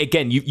 And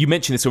again, you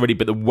mentioned this already,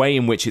 but the way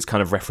in which it's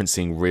kind of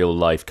referencing real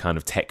life kind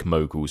of tech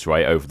moguls,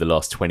 right, over the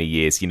last 20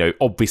 years,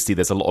 obviously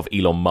there's a lot of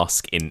Elon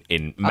Musk in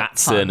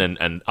Mattson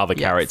and other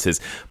characters,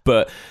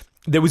 but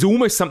there was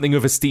almost something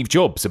of a Steve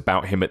Jobs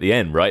about him at the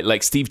end, right?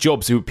 Like Steve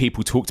Jobs, who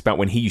people talked about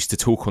when he used to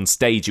talk on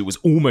stage, it was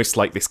almost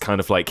like this kind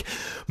of like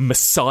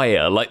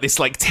messiah, like this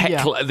like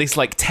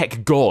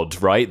tech god,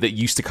 right? That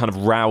used to kind of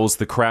rouse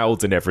the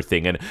crowds and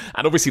everything. And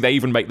obviously they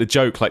even make the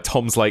joke, like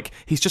Tom's like,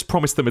 he's just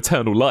promised them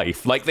eternal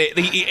life. Like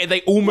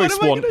they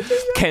almost want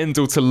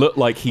Kendall to look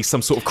like he's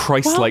some sort of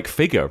Christ-like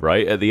figure,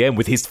 right? At the end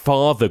with his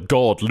father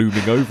God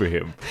looming over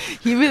him.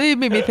 He really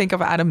made me think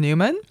of Adam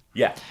Newman.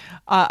 Yeah.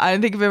 I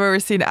don't think I've ever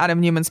seen Adam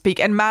Newman speak.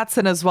 And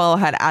Madsson as well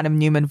had Adam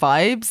Newman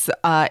vibes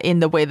in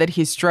the way that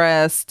he's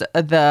dressed,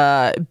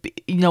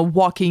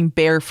 walking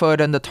barefoot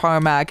on the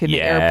tarmac in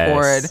the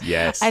airport.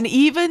 Yes. And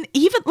even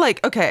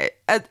like, okay,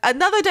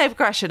 another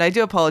digression, I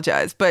do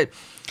apologize. But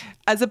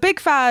as a big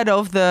fan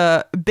of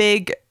the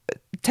big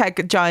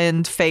tech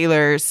giant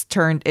failures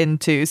turned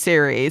into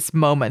series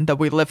moment that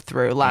we lived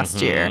through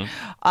last year.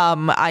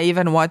 I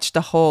even watched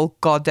the whole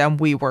goddamn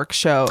WeWork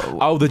show.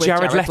 Oh, the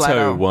Jared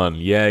Leto one.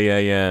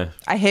 Yeah.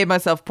 I hate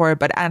myself for it,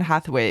 but Anne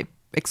Hathaway,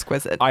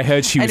 exquisite. I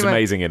heard she was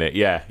amazing in it.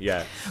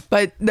 Yeah.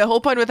 But the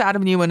whole point with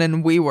Adam Newman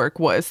and WeWork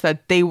was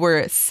that they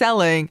were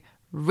selling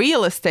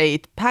real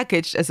estate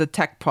packaged as a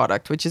tech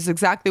product, which is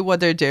exactly what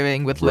they're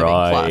doing with Living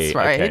Plus,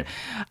 right? Okay.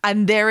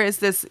 And there is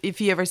this, if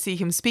you ever see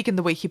him speak in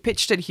the way he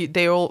pitched it,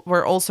 they all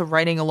were also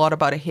writing a lot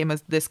about him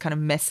as this kind of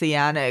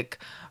messianic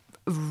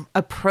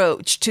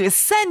approach to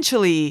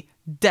essentially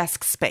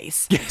desk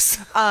space. Yes.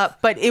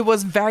 But it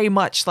was very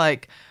much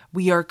like,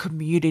 we are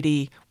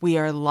community, we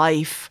are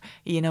life,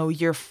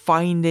 you're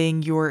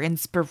finding your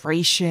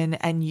inspiration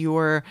and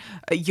your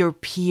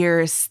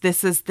peers.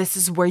 This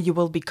is where you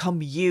will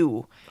become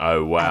you.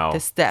 Oh, wow. At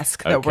this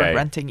desk that we're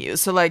renting you.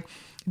 So like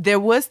there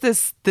was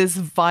this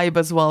vibe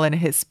as well in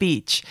his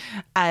speech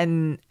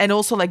and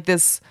also like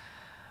this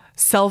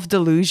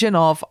self-delusion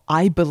of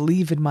I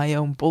believe in my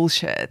own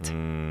bullshit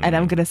and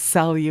I'm gonna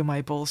sell you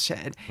my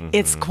bullshit.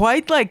 It's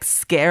quite like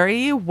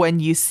scary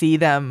when you see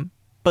them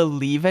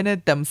believe in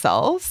it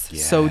themselves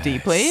so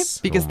deeply,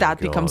 because that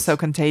becomes so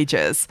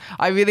contagious.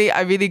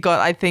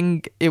 I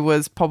think it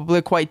was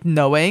probably quite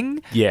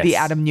knowing the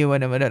Adam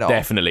Newman of it all.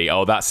 Definitely.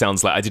 Oh, that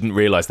sounds like, I didn't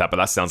realize that, but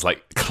that sounds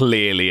like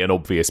clearly an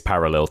obvious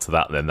parallel to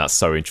that then. That's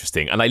so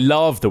interesting. And I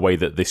love the way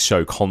that this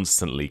show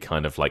constantly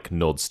kind of like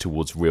nods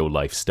towards real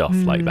life stuff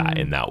like that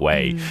in that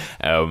way.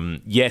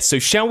 So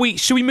shall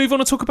we move on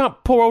and talk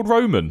about poor old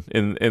Roman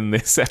in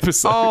this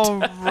episode?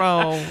 Oh,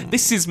 Rome.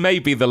 This is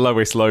maybe the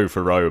lowest low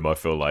for Rome, I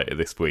feel like,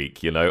 this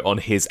week, on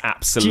his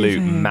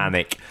absolute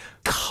manic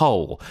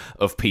cull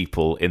of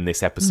people in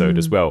this episode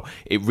as well.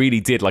 It really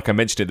did, like I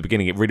mentioned at the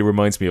beginning, it really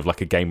reminds me of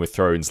like a Game of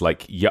Thrones,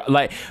 like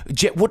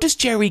what does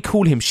Jerry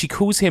call him? She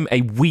calls him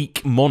a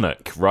weak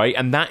monarch, right?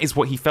 And that is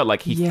what he felt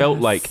like. He felt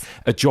like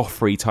a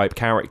Joffrey type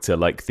character,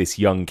 like this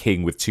young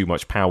king with too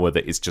much power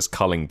that is just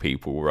culling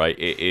people, right?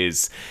 It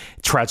is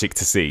tragic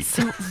to see.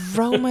 So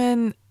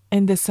Roman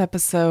in this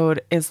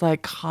episode is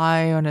like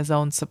high on his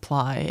own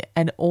supply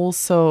and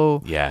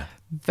also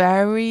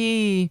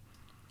very,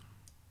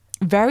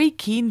 very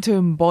keen to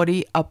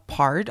embody a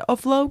part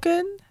of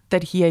Logan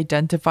that he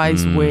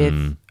identifies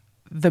with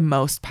the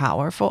most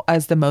powerful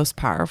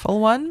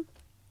one.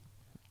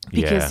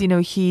 Because,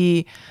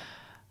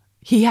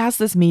 he has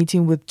this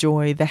meeting with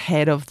Joy, the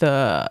head of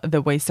the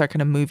Waystar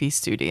kind of movie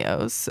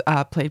studios,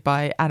 played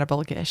by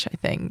Annabelle Gish, I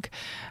think.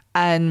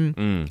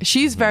 And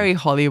she's very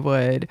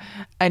Hollywood.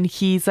 And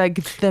he's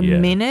like, the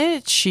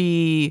minute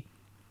she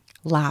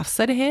laughs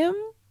at him,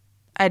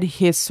 at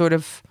his sort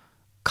of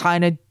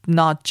kind of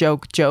not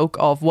joke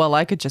of, well,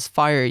 I could just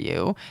fire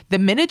you. The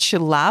minute she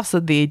laughs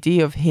at the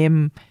idea of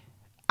him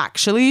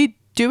actually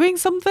doing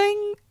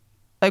something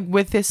like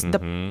with his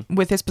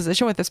with his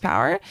position, with his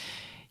power,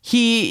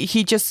 he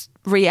just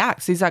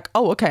reacts. He's like,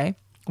 oh, okay,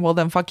 well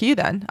then fuck you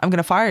then. I'm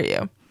gonna fire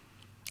you.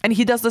 And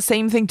he does the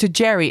same thing to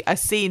Jerry, a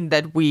scene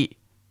that we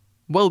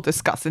will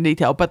discuss in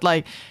detail. But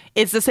like,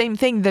 it's the same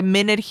thing. The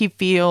minute he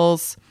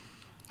feels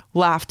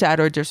laughed at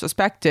or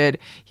disrespected,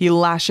 he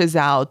lashes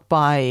out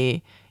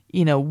by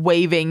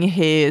waving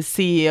his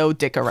CEO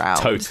dick around.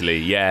 Totally,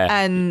 yeah.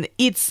 And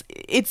it's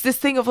this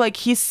thing of like,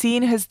 he's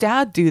seen his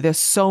dad do this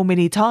so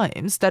many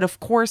times that of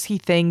course he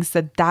thinks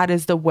that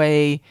is the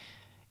way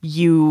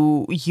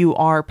you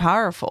are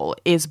powerful,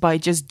 is by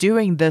just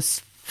doing this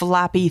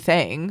flappy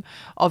thing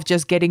of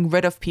just getting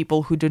rid of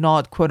people who do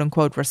not quote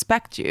unquote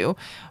respect you.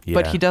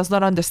 But he does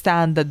not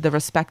understand that the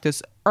respect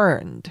is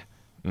earned.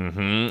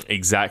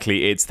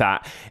 Exactly. It's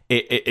that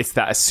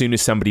as soon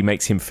as somebody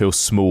makes him feel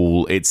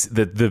small, it's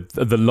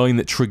the line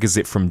that triggers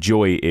it from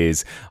Joy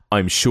is,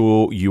 I'm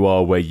sure you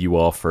are where you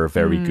are for a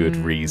very good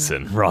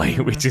reason,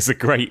 right? Which is a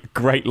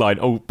great line.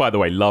 Oh, by the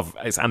way,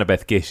 it's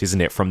Annabeth Gish,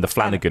 isn't it, from the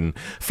Flanagan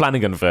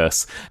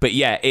verse? But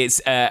yeah,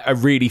 it's a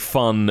really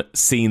fun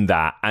scene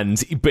but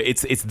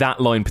it's that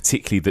line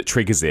particularly that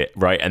triggers it,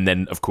 right? And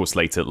then of course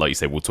later, like you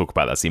say, we'll talk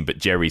about that scene. But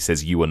Jerry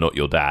says, "You are not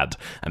your dad,"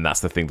 and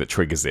that's the thing that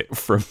triggers it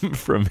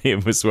from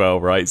him as well,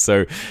 right?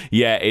 So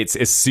yeah, it's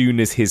as soon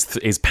as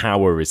his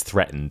power is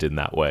threatened in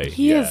that way.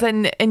 He is,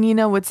 and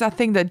it's that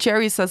thing that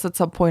Jerry says at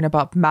some point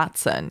about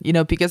Madsson,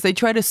 because they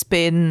try to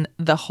spin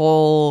the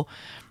whole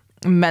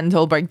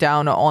mental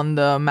breakdown on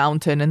the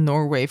mountain in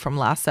Norway from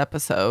last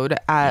episode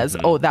as,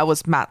 oh, that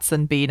was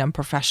Matsson being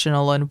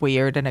unprofessional and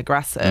weird and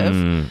aggressive.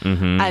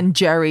 And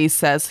Jerry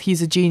says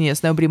he's a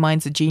genius. Nobody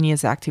minds a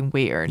genius acting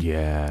weird.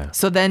 Yeah.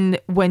 So then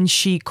when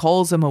she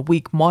calls him a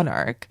weak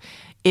monarch,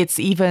 it's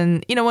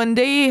even, when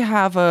they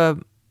have a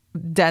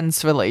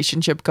dense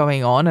relationship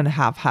going on and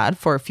have had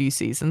for a few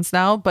seasons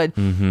now, but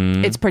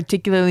it's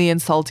particularly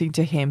insulting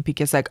to him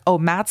because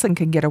Matsson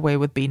can get away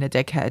with being a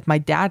dickhead. My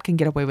dad can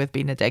get away with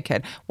being a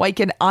dickhead. Why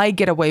can I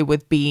get away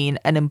with being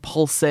an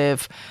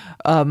impulsive,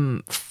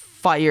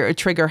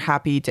 trigger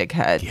happy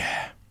dickhead?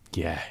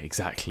 Yeah,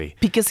 exactly.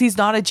 Because he's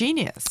not a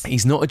genius.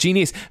 He's not a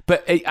genius.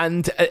 But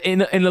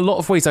in a lot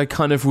of ways, I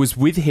kind of was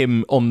with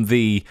him on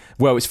the...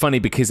 Well, it's funny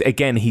because,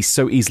 again, he's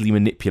so easily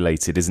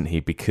manipulated, isn't he?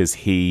 Because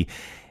he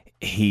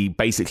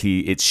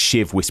basically, it's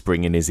Shiv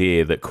whispering in his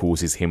ear that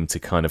causes him to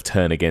kind of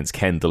turn against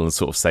Kendall and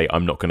sort of say,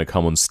 I'm not going to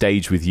come on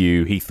stage with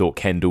you. He thought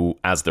Kendall,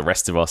 as the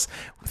rest of us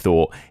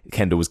thought,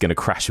 Kendall was going to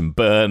crash and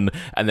burn.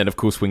 And then, of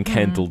course, when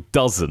Kendall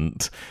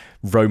doesn't,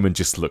 Roman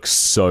just looks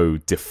so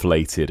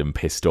deflated and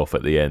pissed off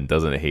at the end,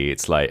 doesn't he?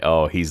 It's like,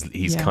 oh,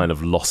 he's kind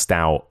of lost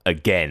out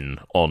again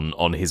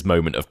on his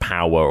moment of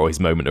power or his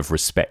moment of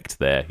respect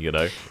there,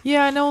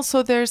 Yeah, and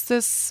also there's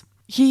this...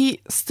 He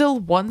still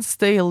wants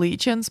the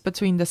allegiance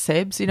between the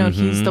Sibs.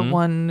 He's the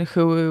one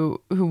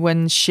who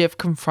when Shiv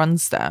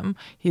confronts them,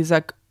 he's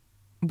like,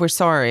 we're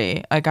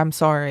sorry. I'm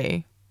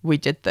sorry. We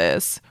did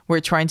this. We're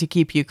trying to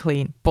keep you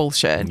clean.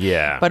 Bullshit.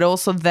 Yeah. But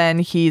also then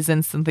he's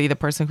instantly the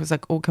person who's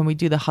like, oh, can we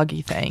do the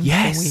huggy thing?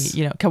 Yes.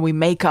 Can we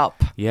make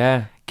up?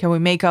 Yeah. Can we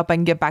make up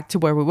and get back to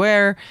where we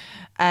were?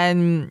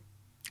 And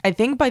I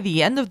think by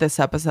the end of this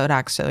episode,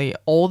 actually,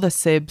 all the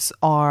Sibs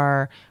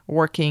are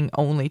working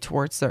only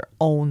towards their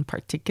own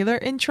particular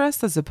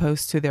interest as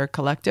opposed to their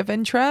collective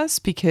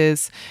interest,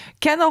 because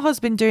Kendall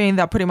has been doing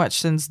that pretty much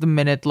since the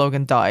minute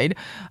Logan died.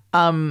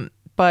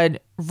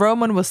 But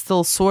Roman was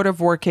still sort of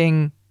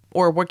working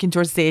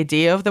towards the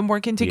idea of them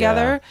working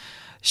together. Yeah.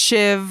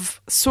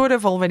 Shiv sort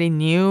of already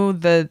knew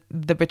that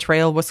the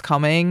betrayal was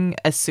coming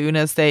as soon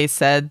as they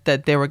said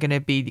that they were going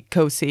to be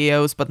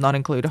co-CEOs but not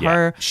include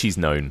her. She's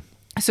known.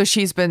 So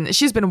she's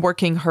been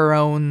working her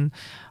own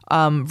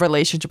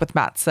relationship with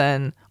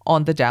Matsson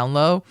on the down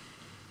low.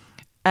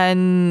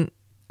 And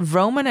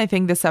Roman, I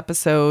think this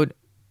episode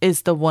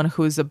is the one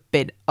who's a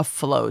bit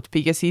afloat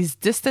because he's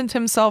distanced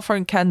himself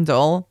from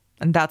Kendall,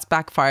 and that's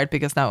backfired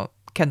because now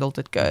Kendall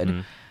did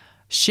good.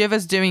 Shiv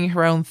is doing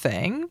her own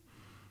thing.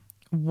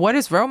 What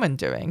is Roman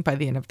doing by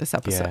the end of this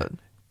episode?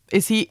 Yeah.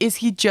 Is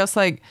he just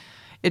like,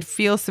 it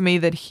feels to me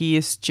that he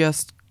is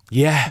just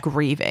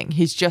grieving.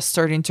 He's just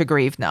starting to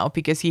grieve now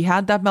because he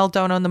had that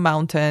meltdown on the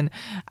mountain.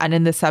 And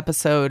in this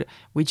episode,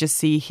 we just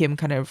see him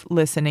kind of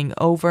listening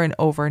over and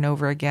over and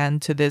over again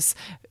to this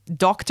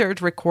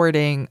doctored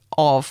recording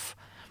of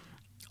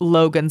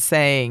Logan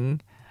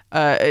saying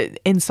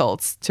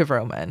insults to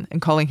Roman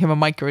and calling him a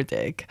micro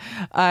dick.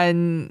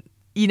 And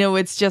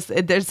it's just,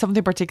 there's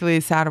something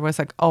particularly sad where it's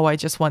like, oh, I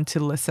just want to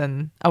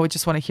listen. I would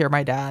just want to hear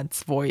my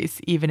dad's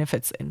voice, even if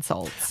it's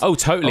insults. Oh,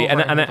 totally.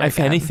 And if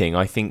anything,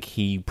 I think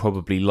he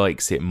probably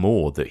likes it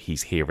more that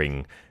he's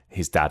hearing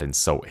his dad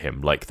insult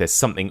him. Like, there's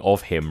something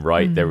of him,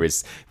 right?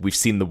 We've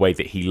seen the way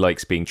that he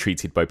likes being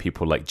treated by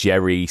people like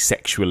Jerry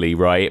sexually,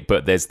 right?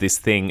 But there's this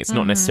thing, it's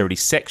not necessarily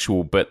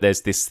sexual, but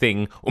there's this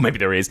thing, or maybe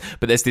there is,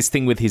 but there's this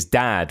thing with his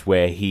dad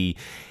where he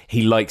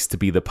likes to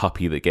be the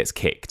puppy that gets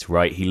kicked,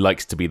 right? He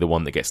likes to be the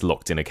one that gets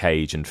locked in a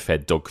cage and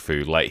fed dog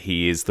food. Like,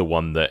 he is the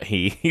one that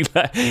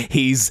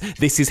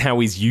this is how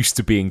he's used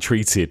to being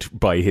treated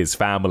by his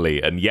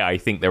family. And I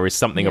think there is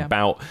something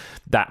about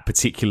that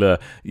particular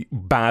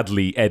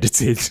badly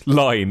edited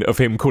line of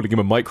him calling him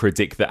a micro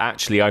dick that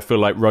actually I feel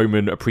like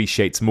Roman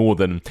appreciates more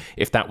than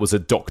if that was a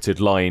doctored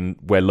line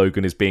where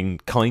Logan is being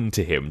kind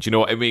to him. Do you know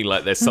what I mean?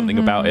 Like, there's something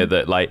about it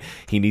that, like,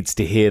 he needs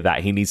to hear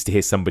that. He needs to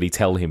hear somebody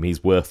tell him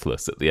he's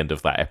worthless at the end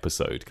of that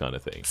episode, kind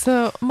of thing.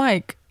 So,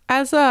 Mike,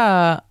 as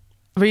a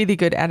really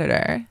good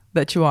editor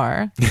that you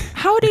are,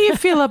 how do you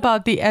feel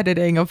about the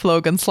editing of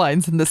Logan's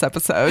lines in this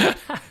episode?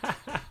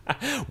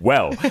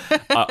 Well,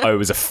 I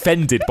was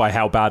offended by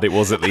how bad it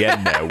was at the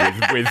end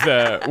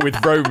there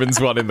with Roman's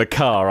one in the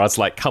car. I was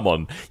like, come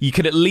on, you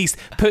could at least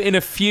put in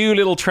a few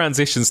little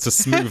transitions to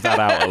smooth that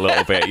out a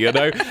little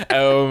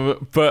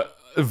bit, but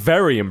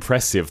very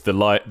impressive,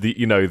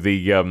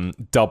 the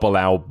double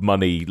our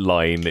money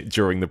line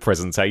during the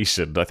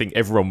presentation. I think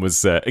everyone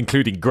was,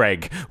 including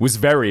Greg, was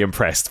very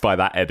impressed by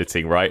that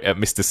editing, right?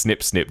 Mr.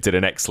 Snip Snip did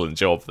an excellent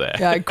job there.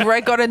 Yeah,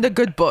 Greg got in the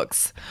good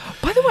books.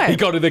 By the way, he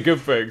got in the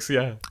good books,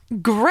 yeah.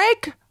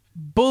 Greg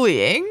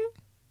bullying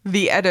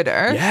the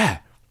editor. Yeah.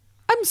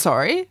 I'm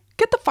sorry.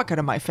 Get the fuck out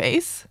of my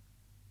face.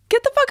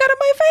 Get the fuck out of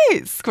my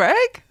face,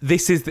 Greg.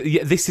 This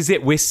is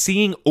it. We're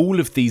seeing all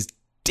of these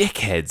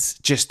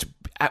dickheads just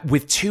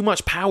with too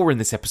much power in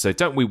this episode,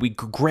 don't we?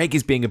 Greg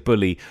is being a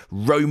bully,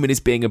 Roman is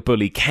being a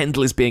bully,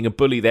 Kendall is being a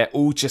bully. They're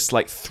all just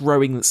like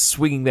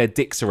swinging their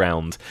dicks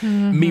around.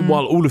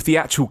 Meanwhile, all of the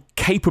actual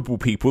capable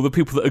people, the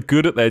people that are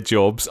good at their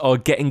jobs, are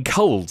getting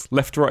culled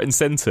left, right, and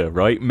centre.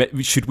 Right?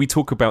 Should we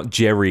talk about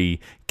Jerry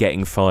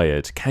getting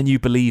fired? Can you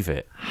believe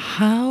it?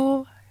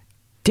 How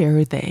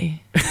dare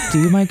they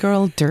do my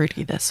girl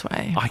dirty this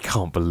way? I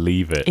can't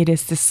believe it. It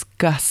is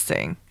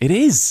disgusting. It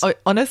is.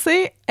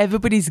 Honestly,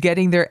 everybody's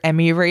getting their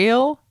Emmy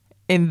reel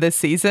in this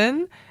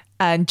season,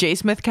 and J.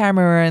 Smith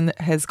Cameron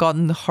has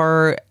gotten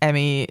her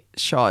Emmy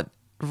shot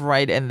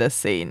right in this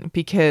scene,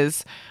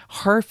 because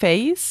her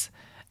face,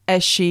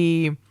 as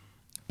she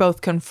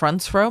both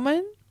confronts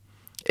Roman,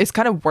 is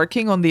kind of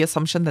working on the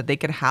assumption that they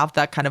could have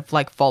that kind of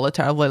like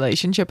volatile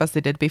relationship as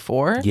they did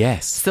before.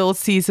 Yes. Still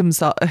sees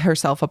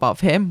herself above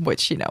him,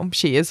 which, you know,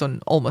 she is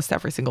on almost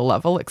every single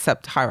level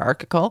except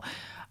hierarchical.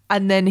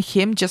 And then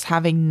him just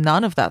having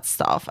none of that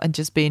stuff and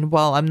just being,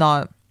 well,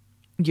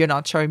 you're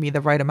not showing me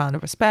the right amount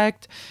of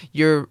respect.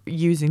 You're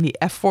using the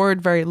F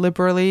word very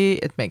liberally.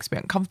 It makes me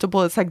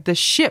uncomfortable. It's like the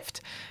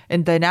shift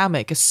in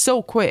dynamic is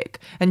so quick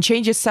and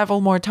changes several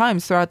more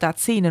times throughout that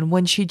scene. And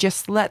when she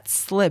just lets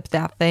slip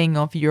that thing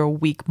of you're a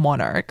weak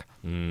monarch,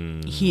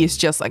 he is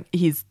just like,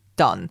 he's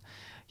done.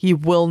 He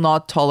will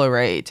not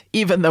tolerate,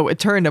 even though it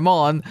turned him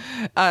on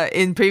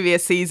in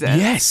previous seasons.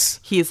 Yes.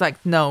 He's like,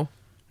 no,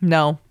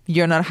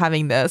 you're not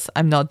having this.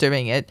 I'm not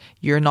doing it.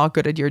 You're not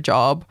good at your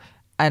job.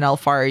 And I'll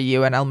fire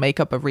you, and I'll make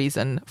up a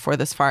reason for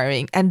this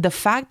firing. And the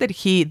fact that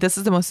this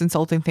is the most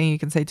insulting thing you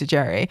can say to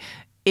Jerry,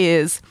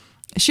 is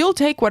she'll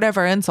take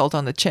whatever insult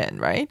on the chin,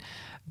 right?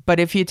 But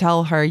if you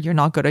tell her you're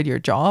not good at your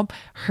job,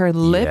 her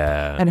lip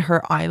and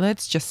her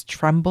eyelids just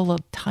tremble a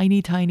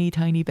tiny, tiny,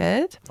 tiny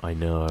bit. I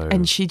know.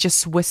 And she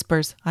just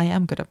whispers, I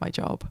am good at my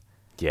job.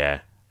 Yeah.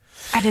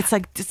 And it's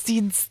like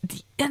the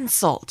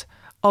insult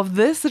of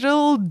this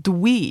little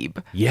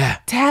dweeb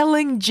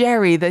telling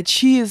Jerry that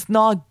she is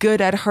not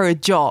good at her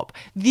job.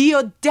 The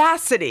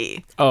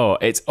audacity. Oh,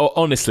 it's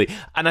honestly,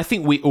 and I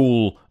think we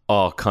all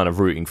are kind of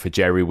rooting for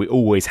Jerry. We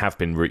always have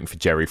been rooting for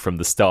Jerry from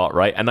the start,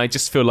 right? And I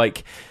just feel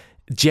like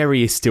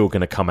Jerry is still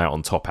going to come out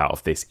on top out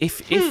of this.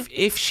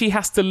 If she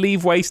has to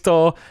leave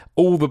Waystar,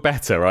 all the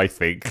better, I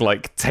think.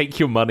 Like, take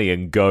your money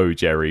and go,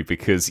 Jerry,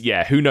 because,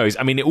 yeah, who knows?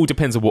 I mean, it all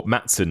depends on what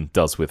Matsson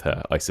does with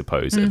her, I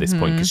suppose, at this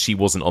point, because she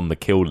wasn't on the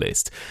kill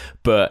list.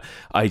 But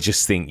I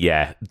just think,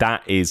 yeah,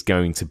 that is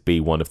going to be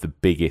one of the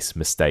biggest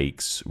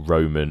mistakes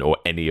Roman or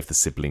any of the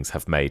siblings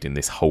have made in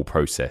this whole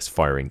process,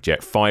 firing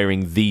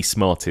the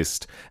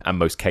smartest and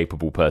most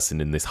capable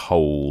person in this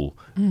whole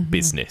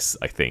business,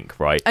 I think,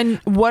 right? And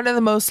one of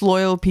the most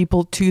loyal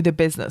people to the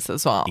business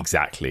as well.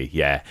 Exactly,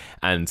 yeah.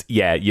 And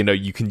yeah, you know,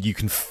 you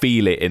can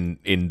feel it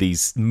in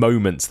these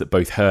moments that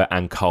both her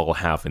and Carl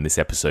have in this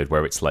episode,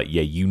 where it's like,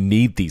 yeah, you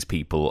need these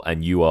people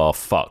and you are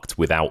fucked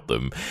without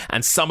them.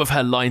 And some of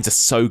her lines are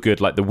so good,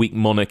 like the weak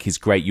monarch is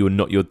great, you are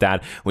not your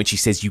dad, when she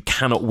says you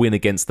cannot win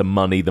against the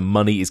money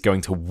is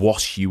going to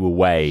wash you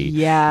away.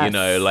 Yes. You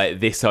know, like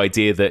this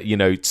idea that, you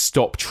know,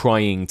 stop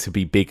trying to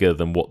be bigger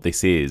than what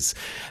this is.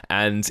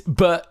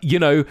 But you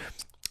know,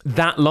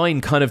 that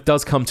line kind of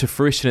does come to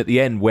fruition at the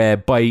end, where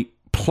by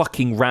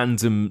plucking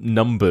random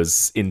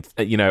numbers in,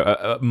 you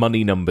know,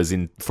 money numbers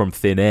in from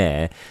thin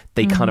air,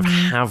 they kind of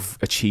have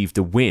achieved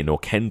a win, or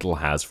Kendall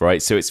has,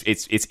 right? So it's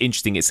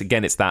interesting. It's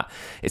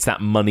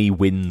that money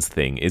wins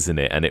thing, isn't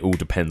it? And it all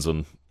depends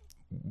on,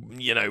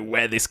 you know,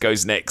 where this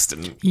goes next.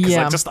 And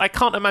I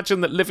can't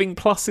imagine that Living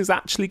Plus is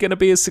actually going to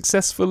be as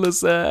successful as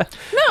that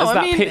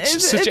pitch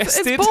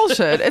suggested. It's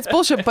bullshit. It's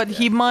bullshit. But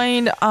he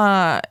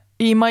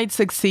might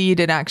succeed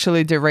in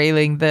actually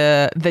derailing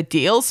the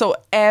deal. So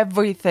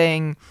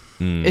everything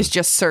is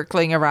just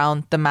circling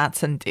around the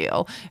Matsson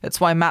deal. It's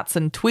why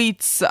Matsson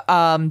tweets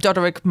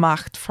Doderick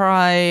macht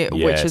frei,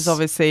 which is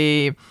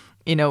obviously,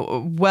 you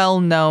know,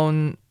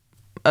 well-known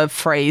a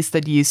phrase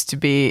that used to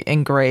be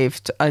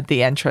engraved at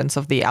the entrance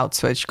of the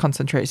Auschwitz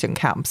concentration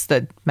camps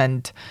that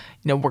meant,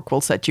 you know, work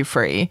will set you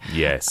free.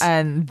 Yes.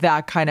 And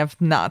that kind of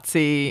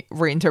Nazi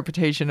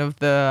reinterpretation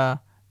of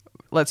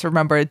let's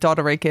remember,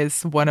 Doderick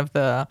is one of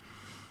the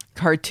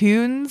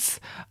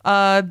cartoons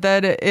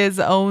that is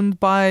owned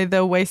by the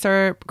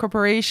Waystar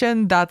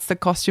Corporation. That's the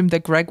costume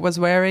that Greg was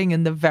wearing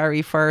in the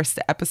very first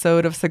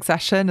episode of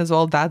Succession as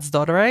well. That's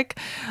Doderick.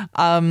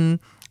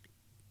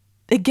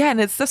 Again,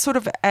 it's the sort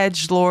of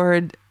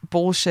edgelord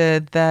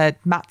bullshit that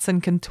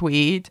Matsson can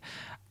tweet,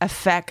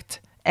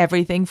 affect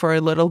everything for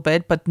a little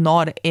bit, but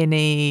not in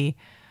a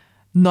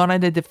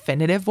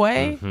definitive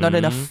way, not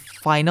in a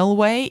final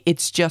way.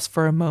 It's just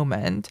for a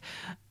moment.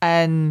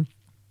 And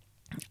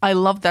I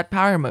love that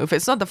power move.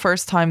 It's not the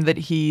first time that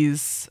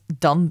he's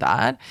done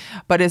that,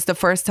 but it's the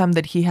first time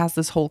that he has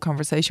this whole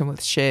conversation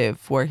with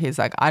Shiv where he's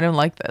like, I don't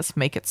like this,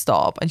 make it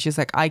stop. And she's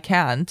like, I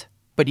can't,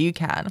 but you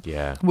can.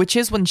 Yeah. Which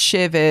is when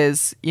Shiv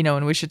is, you know,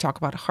 and we should talk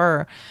about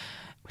her.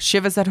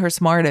 Shiv is at her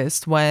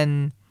smartest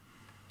when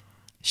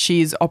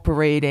she's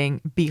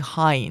operating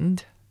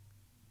behind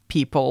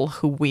people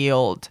who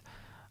wield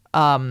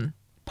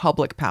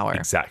public power.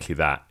 Exactly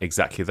that.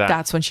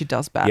 That's when she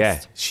does best.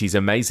 Yeah, she's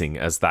amazing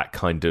as that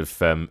kind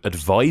of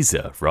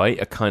advisor, right?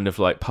 A kind of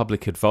like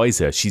public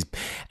advisor. She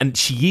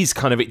is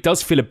kind of, it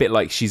does feel a bit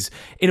like she's,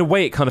 in a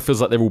way, it kind of feels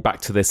like they're all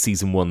back to their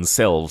season 1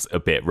 selves a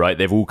bit, right?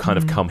 They've all kind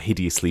of come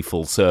hideously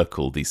full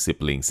circle, these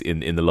siblings,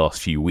 in the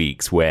last few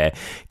weeks, where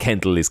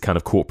Kendall is kind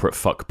of corporate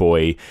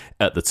fuckboy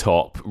at the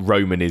top,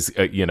 Roman is,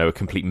 a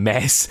complete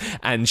mess,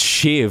 and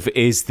Shiv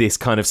is this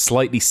kind of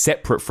slightly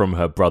separate from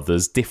her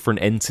brothers,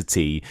 different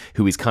entity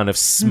who is kind of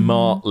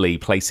smartly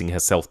placing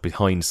herself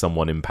behind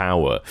someone in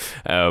power.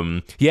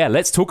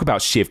 Let's talk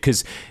about Shiv,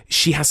 because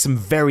she has some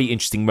very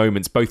interesting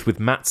moments, both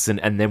with Matsson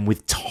and then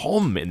with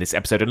Tom in this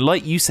episode. And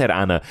like you said,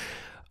 Anna,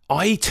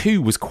 I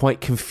too was quite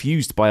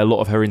confused by a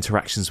lot of her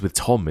interactions with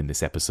Tom in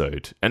this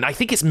episode. And I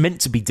think it's meant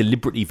to be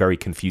deliberately very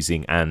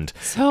confusing and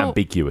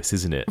ambiguous,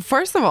 isn't it?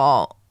 First of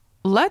all,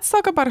 let's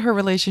talk about her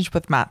relationship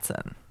with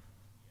Matsson.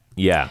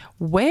 Yeah.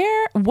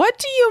 What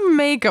do you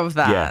make of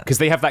that? Yeah, because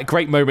they have that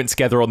great moment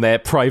together on their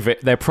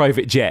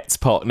private jets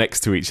parked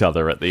next to each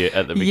other at the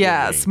beginning.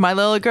 Yes, my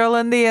little girl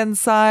on the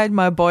inside,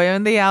 my boy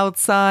on the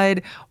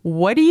outside.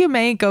 What do you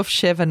make of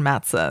Shiv and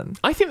Matsson?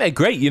 I think they're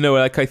great.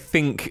 I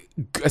think,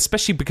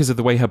 especially because of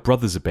the way her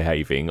brothers are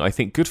behaving, I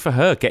think good for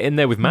her. Get in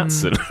there with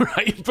Matsson,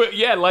 right? But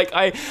yeah,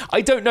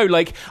 I don't know.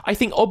 I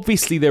think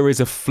obviously there is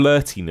a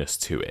flirtiness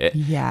to it.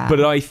 Yeah.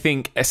 But I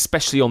think,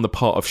 especially on the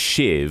part of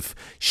Shiv,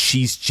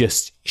 she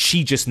just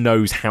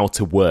knows how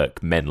to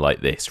work men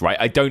like this, right?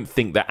 I don't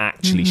think that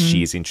actually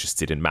she is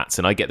interested in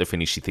Matsson. I get the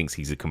feeling she thinks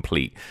he's a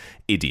complete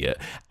idiot.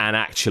 And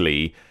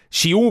actually,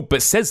 she all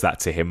but says that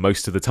to him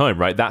most of the time,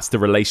 right? That's the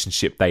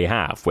relationship they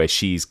have, where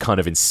she's kind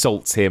of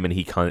insults him and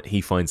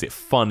he finds it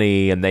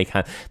funny, and they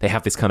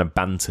have this kind of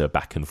banter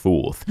back and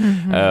forth.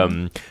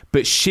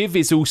 But Shiv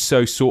is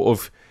also sort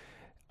of,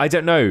 I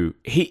don't know,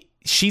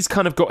 she's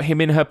kind of got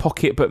him in her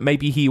pocket, but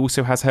maybe he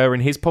also has her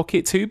in his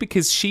pocket too,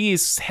 because she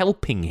is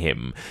helping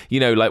him.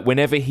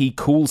 Whenever he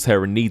calls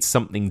her and needs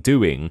something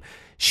doing,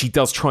 she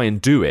does try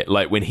and do it.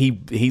 Like when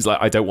he's like,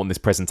 I don't want this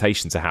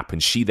presentation to happen,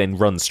 she then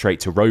runs straight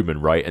to Roman,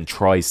 right, and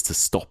tries to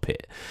stop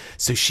it.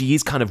 So she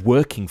is kind of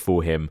working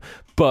for him,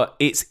 but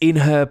it's in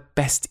her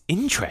best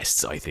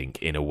interests, I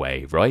think, in a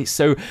way, right?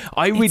 So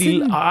I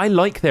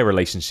like their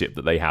relationship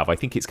that they have. I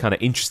think it's kind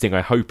of interesting. I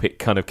hope it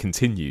kind of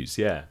continues.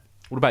 Yeah.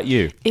 What about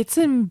you? It's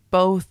in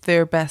both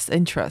their best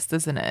interest,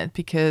 isn't it?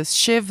 Because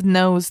Shiv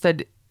knows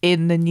that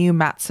in the new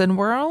Matsson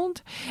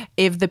world,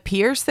 if the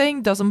Pierce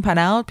thing doesn't pan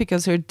out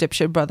because her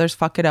dipshit brothers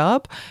fuck it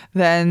up,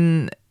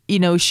 then,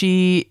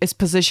 she is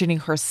positioning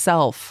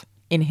herself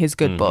in his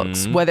good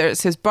books. Whether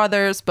it's his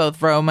brothers, both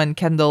Roman and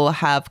Kendall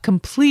have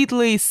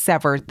completely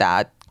severed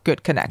that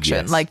good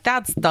connection. Yes.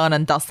 That's done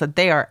and dusted.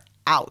 They are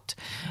out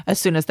as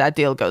soon as that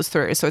deal goes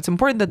through. So it's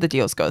important that the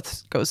deal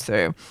goes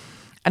through.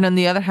 And on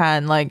the other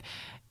hand,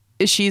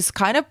 she's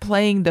kind of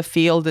playing the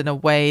field in a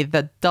way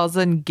that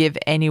doesn't give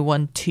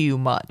anyone too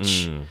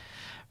much,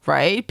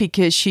 right?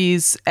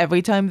 Because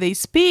every time they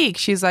speak,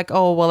 she's like,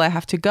 oh, well, I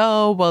have to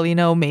go. Well,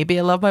 maybe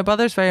I love my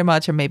brothers very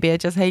much, or maybe I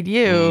just hate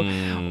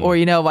you. Or,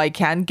 I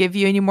can't give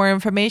you any more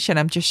information.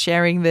 I'm just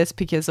sharing this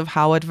because of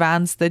how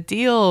advanced the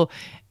deal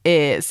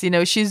is.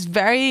 She's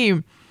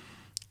very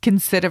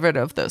considerate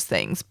of those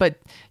things,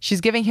 but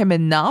she's giving him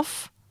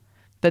enough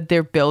that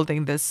they're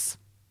building this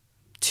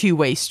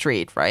two-way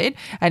street, right?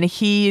 And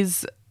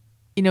he's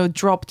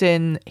dropped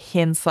in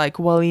hints like,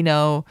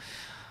 well,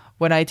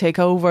 when I take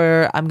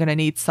over, I'm gonna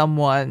need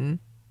someone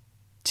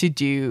to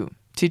do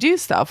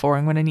stuff, or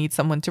I'm gonna need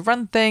someone to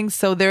run things.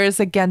 So there is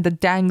again the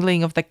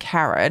dangling of the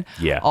carrot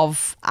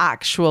of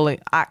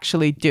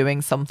actually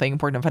doing something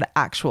important, of an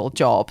actual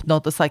job,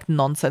 not this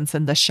nonsense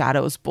in the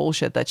shadows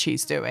bullshit that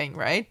she's doing,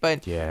 right?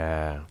 But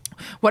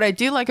what I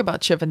do like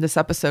about Shiv in this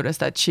episode is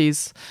that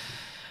she's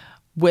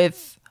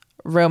with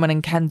Roman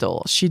and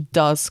Kendall, she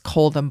does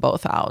call them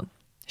both out.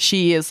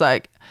 She does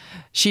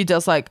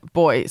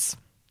boys,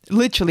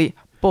 literally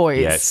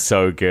boys. Yeah, it's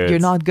so good. You're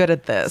not good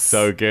at this.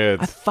 So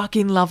good. I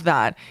fucking love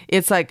that.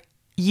 It's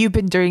you've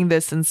been doing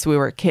this since we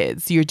were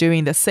kids. You're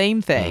doing the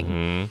same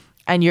thing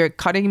and you're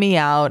cutting me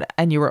out,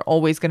 and you were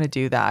always going to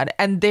do that.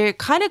 And they're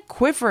kind of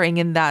quivering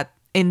in that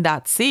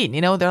scene,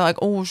 they're like,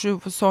 oh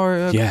shit,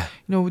 sorry,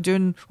 we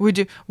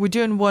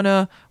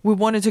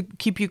wanted to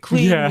keep you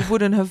clean, we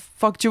wouldn't have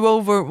fucked you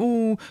over,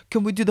 oh,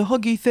 can we do the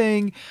huggy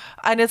thing?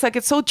 And it's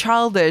it's so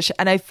childish,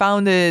 and I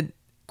found it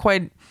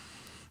quite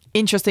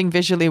interesting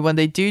visually when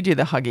they do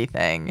the huggy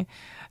thing.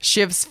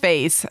 Shiv's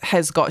face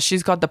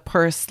she's got the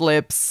pursed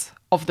lips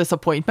of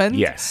disappointment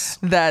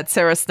that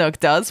Sarah Snook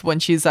does when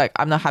she's like,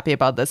 I'm not happy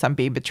about this, I'm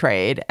being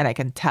betrayed, and I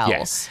can tell.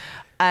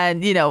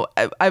 And,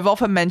 I've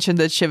often mentioned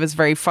that Shiv is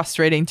very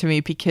frustrating to me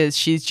because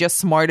she's just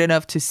smart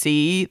enough to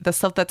see the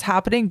stuff that's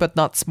happening, but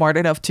not smart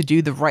enough to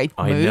do the right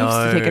moves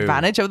to take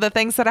advantage of the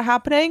things that are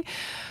happening.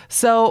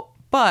 So,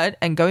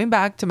 and going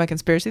back to my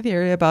conspiracy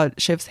theory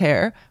about Shiv's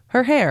hair,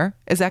 her hair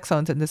is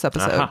excellent in this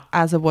episode,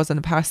 as it was in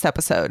the past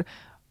episode.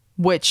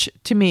 which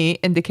to me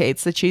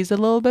indicates that she's a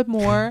little bit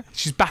more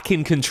She's back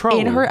in control.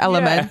 in her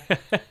element.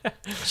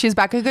 She's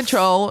back in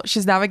control.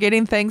 She's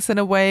navigating things in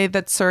a way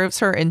that serves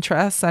her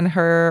interests and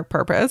her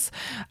purpose.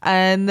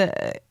 And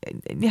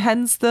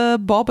hence the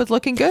Bob is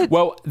looking good.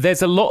 Well,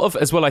 there's a lot of,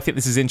 as well, I think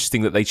this is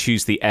interesting that they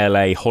choose the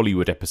LA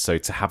Hollywood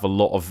episode to have a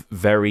lot of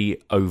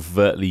very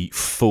overtly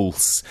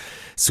false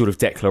sort of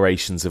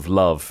declarations of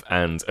love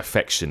and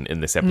affection in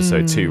this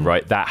episode too,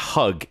 right? That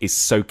hug is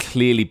so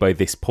clearly by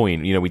this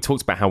point, you know, we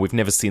talked about how we've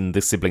never seen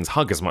the siblings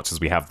hug as much as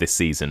we have this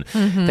season.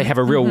 They have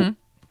a real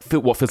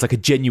what feels like a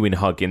genuine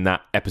hug in that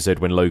episode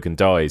when Logan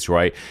dies,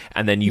 right?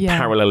 And then you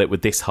parallel it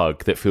with this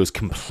hug that feels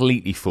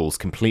completely false,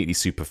 completely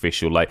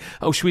superficial, like,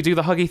 oh, should we do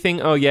the huggy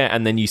thing? Oh yeah.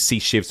 And then you see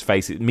Shiv's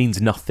face, it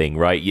means nothing,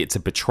 right? It's a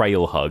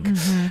betrayal hug.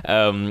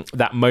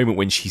 That moment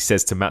when she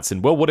says to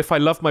Matsson, well, what if I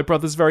love my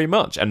brothers very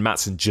much? And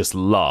Matsson just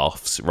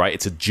laughs, right?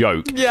 It's a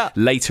joke.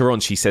 Later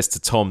on she says to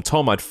Tom,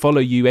 I'd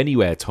follow you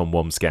anywhere, Tom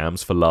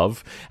Womsgams, for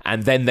love.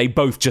 And then they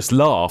both just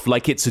laugh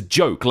like it's a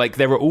joke. Like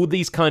there are all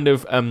these kind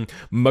of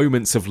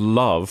moments of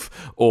love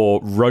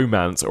or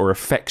romance or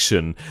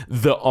affection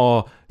that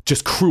are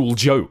just cruel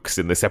jokes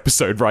in this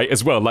episode, right,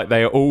 as well. Like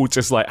they are all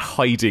just like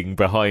hiding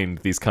behind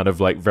these kind of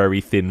like very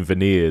thin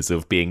veneers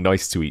of being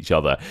nice to each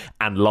other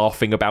and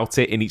laughing about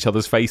it in each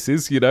other's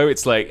faces, you know?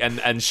 It's like,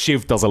 and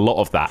Shiv does a lot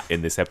of that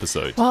in this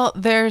episode. Well,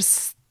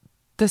 there's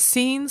the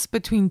scenes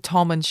between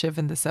Tom and Shiv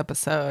in this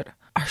episode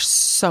are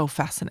so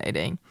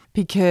fascinating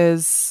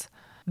because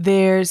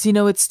there's, you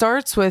know, it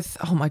starts with,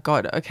 oh my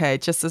God, okay,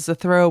 just as a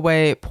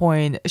throwaway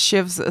point,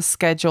 Shiv's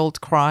scheduled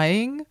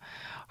crying,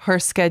 her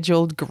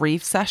scheduled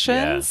grief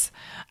sessions,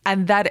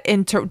 and that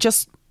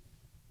just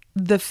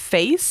the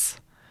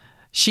face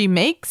she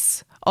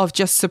makes of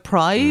just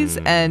surprise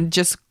and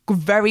just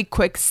very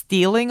quick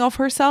stealing of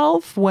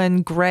herself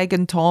when Greg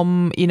and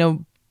Tom, you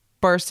know,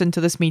 burst into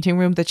this meeting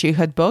room that she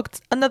had booked.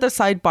 Another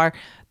sidebar.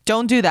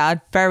 Don't do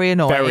that. Very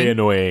annoying. Very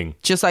annoying.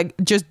 Just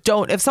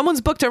don't. If someone's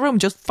booked a room,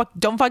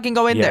 don't fucking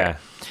go in there.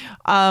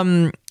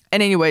 And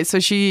anyway, so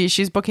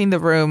she's booking the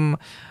room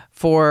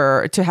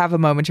to have a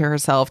moment to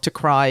herself, to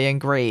cry and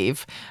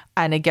grieve,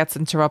 and it gets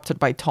interrupted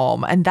by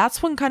Tom, and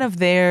that's when kind of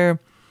their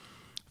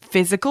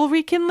physical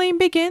rekindling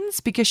begins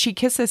because she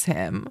kisses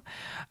him,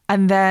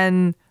 and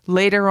then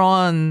later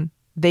on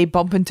they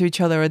bump into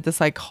each other at this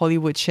like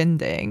Hollywood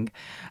shindig,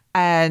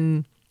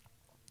 and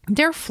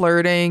they're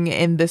flirting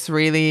in this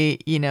really,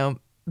 you know,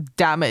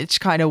 damaged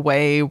kind of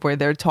way where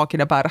they're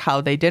talking about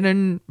how they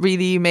didn't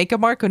really make a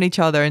mark on each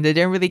other and they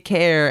didn't really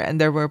care,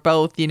 and they were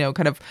both, you know,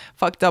 kind of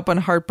fucked up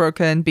and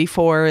heartbroken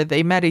before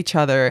they met each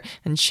other,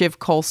 and Shiv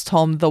calls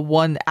Tom the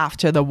one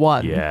after the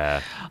one,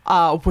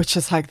 which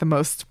is like the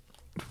most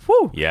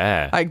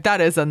like that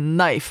is a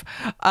knife,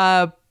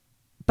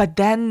 but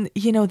then,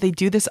 you know, they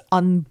do this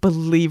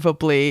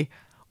unbelievably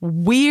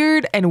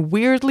weird and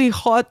weirdly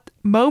hot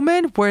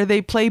moment where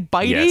they play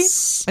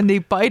bitey and they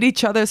bite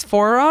each other's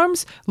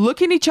forearms,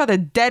 looking each other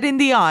dead in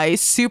the eyes,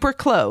 super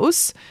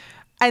close.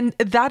 And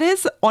that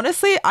is,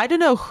 honestly, I don't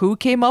know who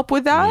came up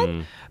with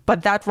that,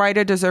 but that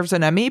writer deserves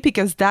an Emmy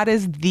because that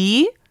is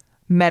the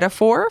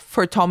metaphor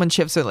for Tom and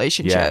Shiv's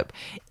relationship.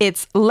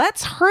 It's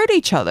let's hurt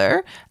each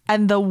other,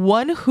 and the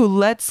one who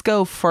lets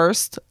go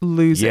first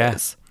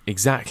loses.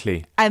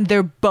 Exactly. And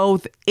they're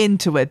both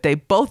into it. They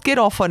both get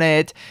off on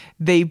it.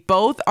 They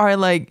both are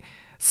like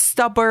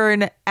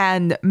stubborn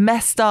and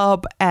messed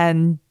up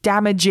and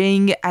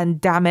damaging and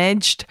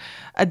damaged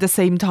at the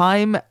same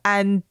time.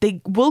 And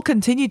they will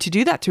continue to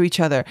do that to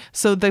each other.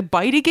 So the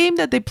bitey game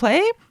that they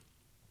play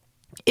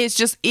is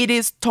just, it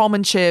is Tom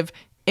and Shiv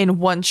in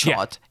one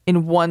shot,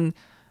 in one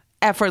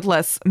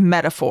effortless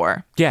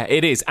metaphor. Yeah,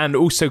 it is. And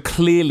also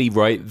clearly,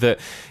 right, that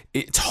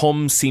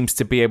Tom seems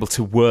to be able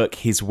to work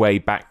his way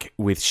back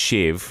with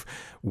Shiv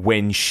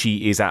when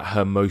she is at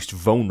her most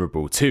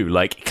vulnerable too.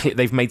 Like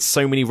they've made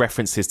so many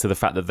references to the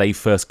fact that they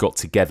first got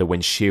together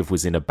when Shiv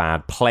was in a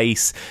bad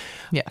place.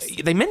 Yes.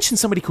 They mentioned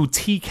somebody called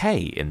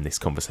TK in this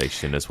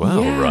conversation as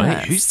well,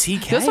 right? Who's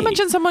TK? They also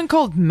mentioned someone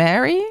called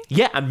Mary.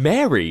 Yeah, and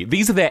Mary.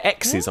 These are their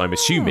exes, I'm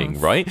assuming,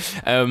 right?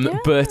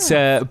 But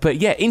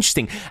yeah,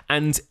 interesting.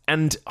 And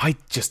I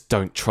just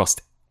don't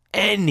trust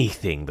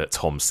anything that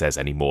Tom says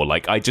anymore.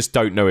 Like, I just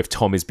don't know if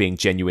Tom is being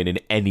genuine in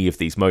any of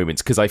these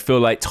moments, because I feel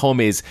like Tom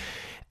is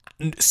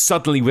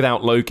suddenly,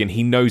 without Logan,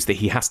 he knows that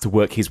he has to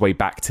work his way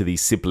back to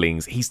these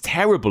siblings. He's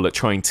terrible at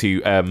trying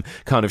to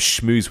kind of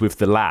schmooze with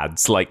the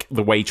lads, like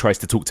the way he tries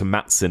to talk to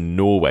Matsson in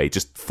Norway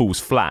just falls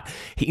flat.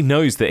 He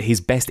knows that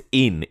his best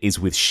in is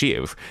with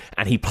Shiv,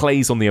 and he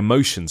plays on the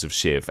emotions of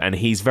Shiv, and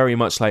he's very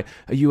much like,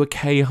 are you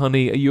okay,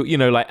 honey? Are you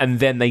know, like, and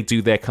then they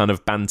do their kind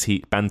of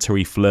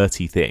bantery,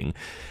 flirty thing.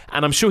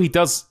 And I'm sure he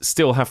does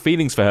still have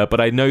feelings for her, but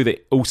I know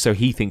that also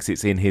he thinks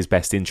it's in his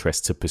best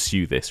interest to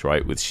pursue this,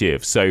 right, with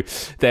Shiv. So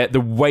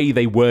the way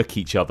they work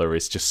each other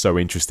is just so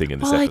interesting in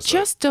this episode. I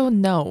just don't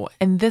know.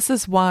 And this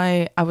is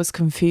why I was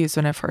confused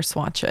when I first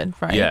watched it,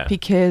 right? Yeah.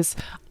 Because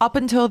up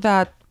until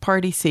that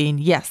party scene,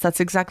 yes, that's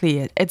exactly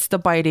it. It's the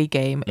bitey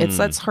game. It's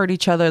let's hurt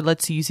each other,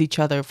 let's use each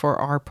other for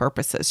our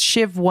purposes.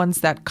 Shiv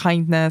wants that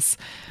kindness,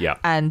 Yeah.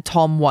 and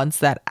Tom wants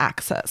that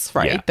access,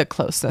 right? Yeah. The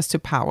closeness to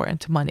power and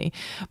to money.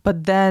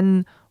 But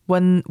then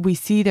when we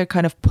see their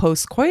kind of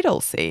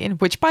post-coital scene,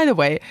 which, by the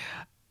way,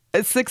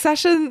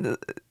 Succession,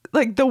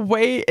 like the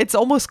way it's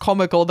almost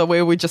comical, the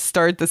way we just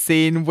start the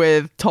scene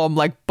with Tom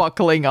like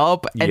buckling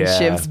up and Yeah.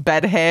 Shiv's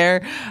bed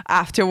hair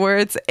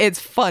afterwards. It's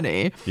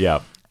funny.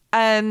 Yeah.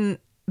 And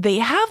they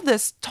have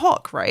this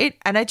talk, right?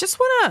 And I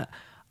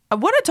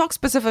want to talk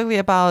specifically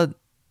about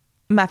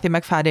Matthew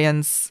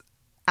McFadden's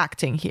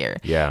acting here.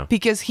 Yeah.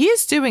 Because he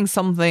is doing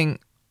something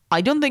I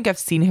don't think I've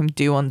seen him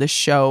do on the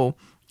show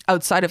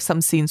outside of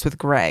some scenes with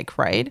Greg,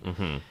 right?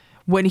 Mm-hmm.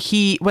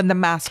 When the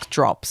mask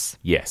drops.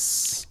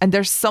 Yes. And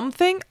there's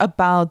something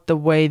about the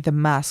way the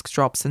mask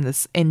drops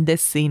in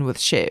this scene with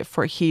Shiv,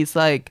 where he's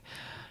like,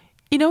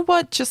 you know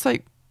what? Just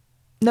like,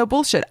 no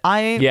bullshit.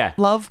 I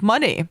love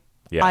money.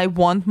 Yeah. I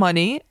want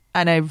money,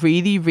 and I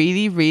really,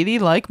 really, really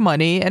like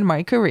money in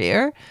my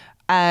career.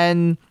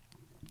 And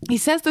he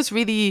says this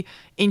really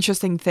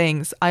interesting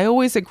things. I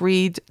always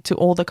agreed to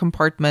all the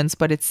compartments,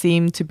 but it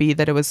seemed to be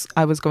that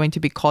I was going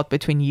to be caught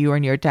between you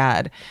and your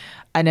dad.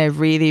 And I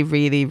really,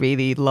 really,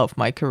 really love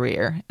my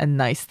career and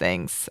nice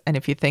things. And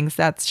if you think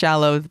that's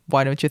shallow,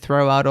 why don't you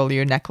throw out all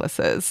your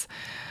necklaces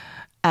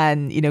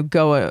and, you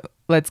know,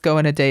 let's go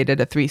on a date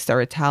at a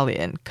 3-star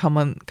Italian. Come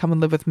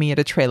and live with me at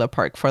a trailer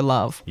park for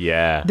love.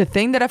 Yeah. The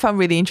thing that I found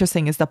really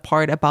interesting is the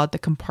part about the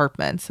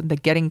compartments and the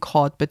getting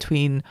caught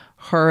between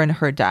her and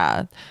her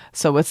dad.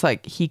 So it's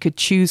like he could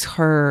choose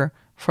her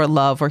for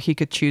love or he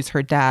could choose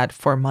her dad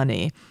for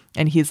money.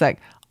 And he's like,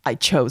 I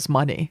chose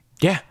money.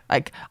 Yeah.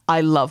 Like,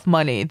 I love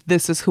money.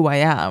 This is who I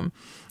am.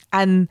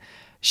 And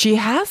she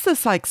has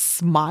this like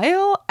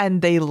smile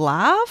and they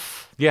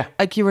laugh. Yeah.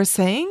 Like you were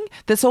saying,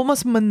 this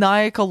almost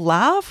maniacal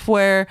laugh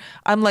where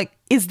I'm like,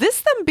 is this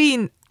them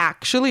being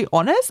actually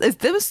honest? Is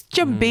this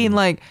just being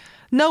like,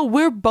 no,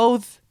 we're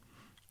both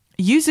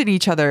using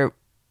each other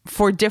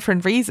for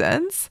different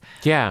reasons.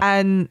 Yeah.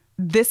 And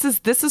this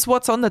is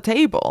what's on the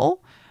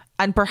table.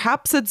 And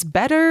perhaps it's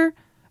better.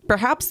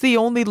 Perhaps the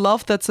only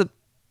love that's a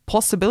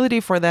possibility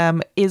for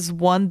them is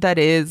one that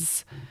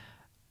is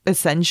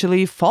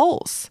essentially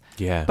false.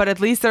 Yeah. But at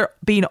least they're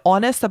being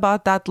honest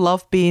about that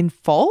love being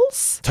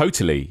false.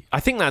 Totally. I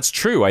think that's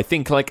true. I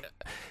think, like,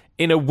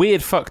 in a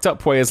weird, fucked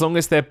up way, as long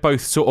as they're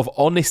both sort of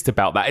honest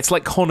about that. It's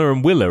like Connor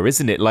and Willa,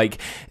 isn't it? Like,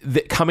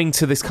 coming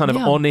to this kind of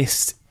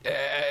honest,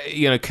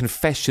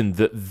 confession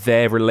that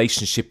their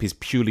relationship is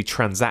purely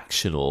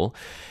transactional.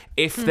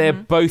 If they're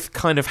both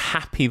kind of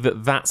happy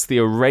that that's the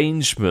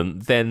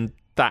arrangement, then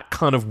that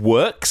kind of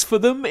works for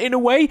them in a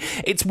way.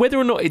 It's whether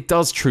or not it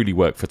does truly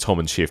work for Tom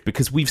and Shiv,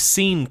 because we've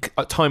seen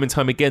time and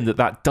time again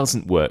that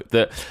doesn't work,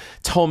 that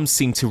Tom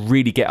seemed to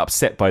really get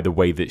upset by the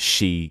way that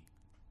she,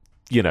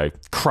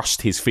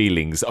 crushed his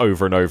feelings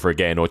over and over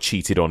again, or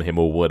cheated on him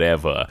or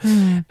whatever,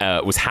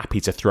 was happy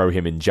to throw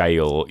him in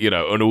jail,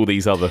 and all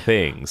these other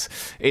things.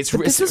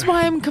 This is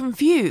why I'm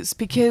confused,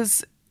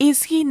 because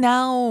is he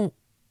now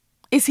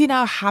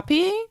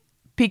happy?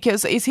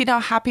 Because is he now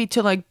happy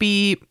to like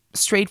be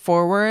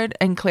straightforward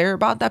and clear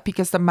about that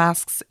because the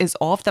mask is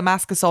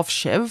off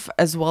Shiv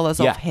as well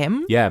as off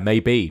him? Yeah,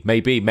 maybe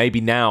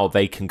now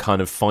they can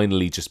kind of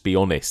finally just be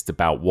honest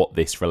about what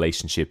this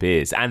relationship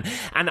is. And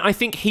I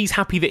think he's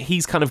happy that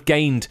he's kind of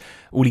gained,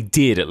 well, he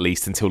did at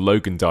least until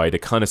Logan died, a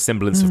kind of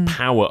semblance of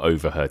power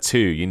over her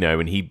too,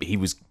 and he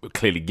was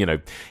clearly,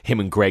 him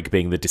and Greg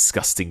being the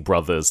disgusting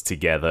brothers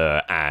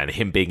together and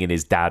him being in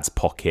his dad's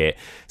pocket.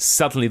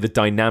 Suddenly the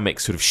dynamic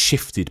sort of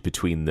shifted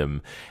between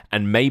them,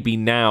 and maybe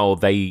now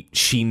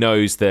she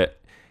knows that,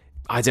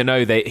 I don't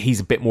know, that he's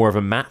a bit more of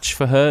a match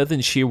for her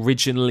than she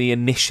originally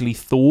initially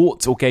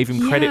thought or gave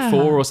him credit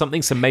for or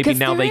something. So maybe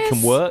now they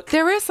can work.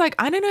 There is like,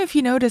 I don't know if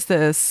you noticed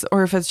this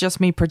or if it's just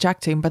me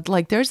projecting, but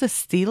like there's a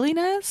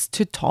steeliness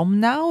to Tom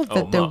now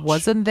that there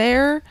wasn't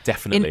there.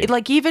 Definitely.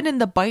 Even in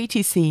the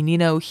bitey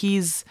scene,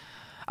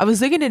 I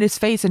was looking at his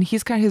face and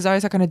his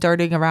eyes are kind of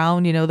darting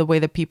around, the way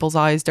that people's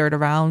eyes dart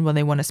around when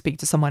they want to speak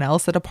to someone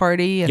else at a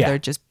party and they're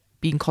just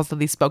being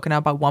constantly spoken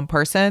about one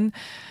person.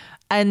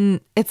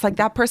 And it's like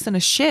that person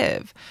is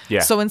Shiv. Yeah.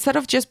 So instead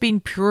of just being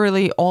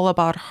purely all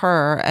about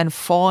her and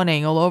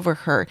fawning all over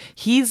her,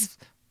 he's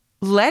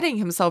letting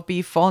himself be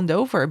fawned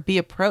over, be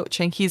approached,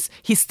 and he's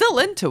still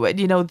into it.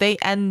 They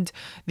end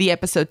the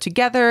episode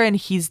together and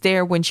he's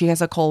there when she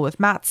has a call with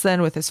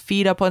Matsson with his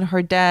feet up on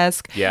her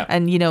desk. Yeah.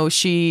 And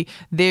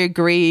they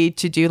agree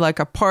to do like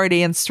a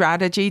party and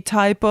strategy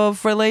type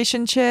of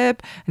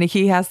relationship. And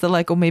he has the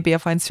like, oh, maybe I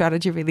find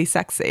strategy really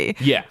sexy.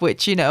 Yeah.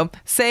 Which,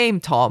 same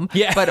Tom.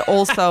 Yeah. But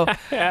also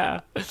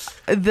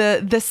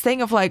this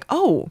thing of like,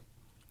 oh,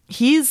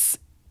 he is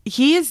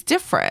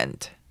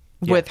different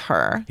with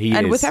her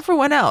and with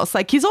everyone else.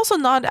 Like, he's also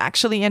not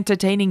actually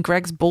entertaining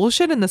Greg's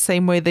bullshit in the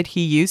same way that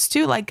he used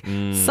to. Like,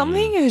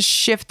 something has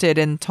shifted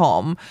in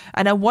Tom.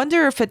 And I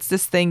wonder if it's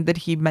this thing that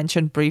he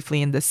mentioned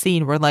briefly in the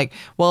scene where like,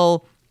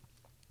 well,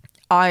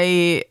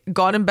 I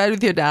got in bed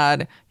with your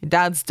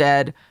dad's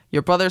dead,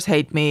 your brothers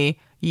hate me,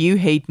 you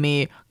hate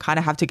me, kind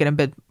of have to get in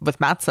bed with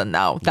Matsson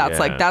now. That's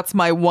that's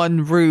my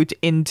one route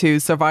into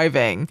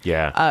surviving.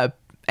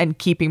 And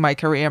keeping my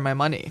career and my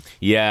money.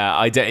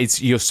 Yeah,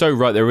 you're so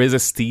right. There is a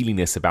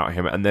steeliness about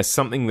him, and there's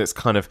something that's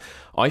kind of,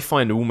 I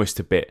find almost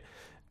a bit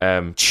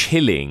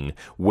chilling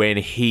when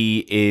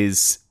he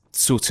is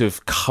sort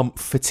of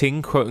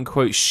comforting, quote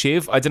unquote,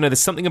 Shiv. I don't know,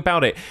 there's something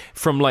about it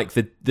from like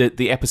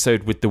the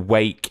episode with the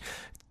wake.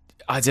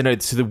 I don't know,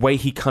 to the way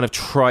he kind of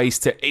tries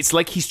to... It's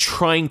like he's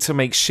trying to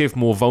make Shiv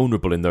more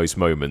vulnerable in those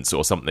moments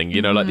or something.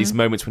 You know, like these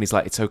moments when he's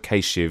like, it's okay,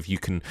 Shiv, you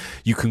can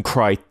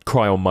cry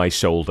on my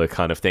shoulder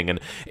kind of thing. And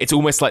it's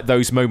almost like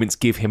those moments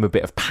give him a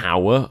bit of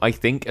power, I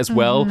think, as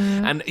well.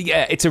 And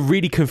yeah, it's a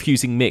really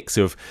confusing mix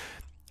of,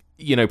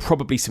 you know,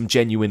 probably some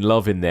genuine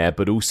love in there,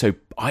 but also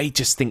I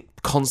just think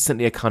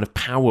constantly a kind of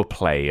power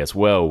play as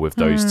well with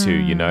those two,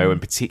 you know, and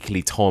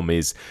particularly Tom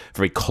is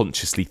very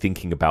consciously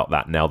thinking about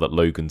that now that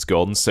Logan's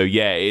gone. So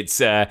yeah,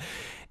 it's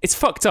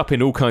fucked up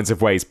in all kinds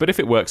of ways, but if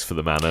it works for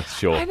the Manor,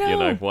 sure, you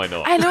know, why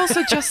not? And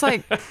also just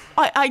like,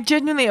 I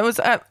genuinely,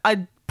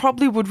 I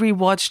probably would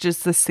rewatch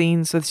just the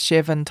scenes with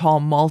Shiv and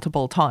Tom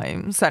multiple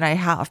times, and I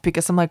have,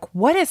 because I'm like,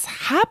 what is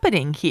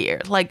happening here?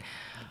 Like,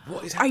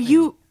 what is happening? Are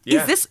you...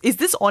 Yeah. Is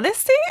this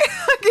honesty?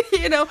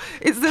 You know,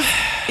 is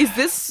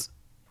this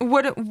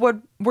what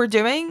we're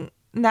doing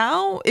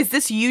now? Is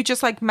this you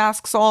just like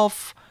masks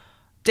off,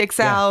 dicks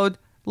out,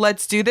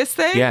 let's do this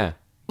thing? Yeah.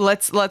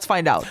 Let's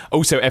find out.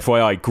 Also,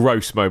 FYI,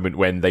 gross moment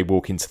when they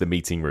walk into the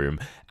meeting room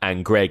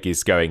and Greg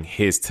is going,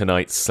 here's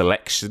tonight's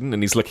selection,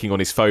 and he's looking on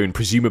his phone,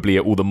 presumably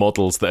at all the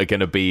models that are going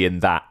to be in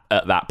at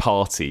that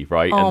party,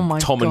 right? Oh and my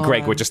Tom God. and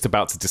Greg were just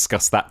about to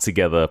discuss that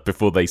together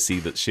before they see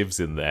that Shiv's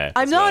in there.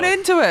 I'm not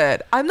into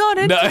it.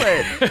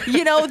 it.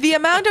 You know, the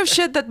amount of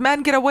shit that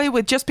men get away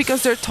with just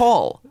because they're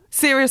tall.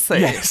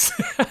 Seriously. Yes.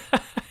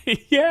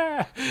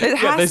 Yeah. It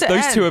has to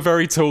those end. two are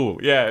very tall.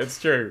 Yeah, it's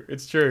true.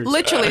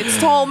 Literally, it's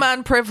tall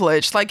man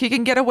privilege. Like, you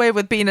can get away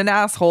with being an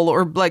asshole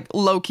or like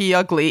low-key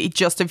ugly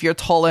just if you're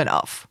tall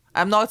enough.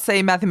 I'm not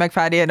saying Matthew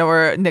McFadden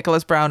or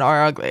Nicholas Brown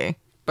are ugly,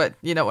 but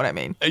you know what I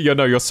mean.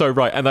 You're so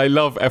right. And I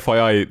love,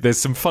 FYI, there's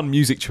some fun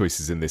music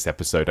choices in this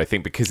episode, I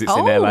think, because it's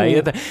in LA.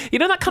 You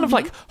know, that kind of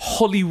like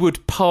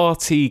Hollywood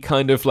party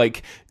kind of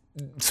like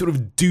sort of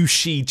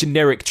douchey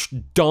generic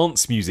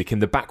dance music in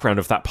the background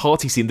of that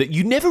party scene that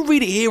you never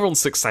really hear on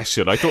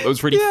Succession. I thought that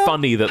was really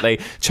funny that they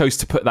chose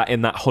to put that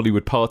in that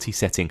Hollywood party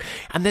setting.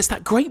 And there's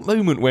that great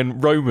moment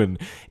when Roman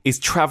is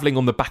traveling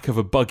on the back of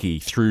a buggy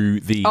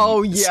through the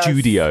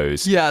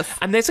studios. Yes.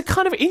 And there's a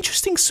kind of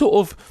interesting sort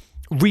of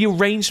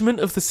rearrangement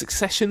of the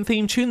Succession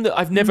theme tune that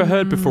I've never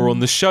heard before on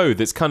the show.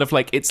 That's kind of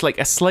like, it's like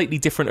a slightly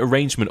different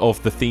arrangement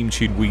of the theme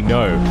tune we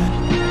know.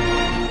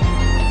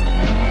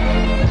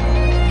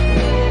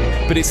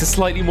 But it's a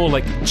slightly more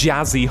like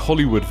jazzy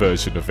Hollywood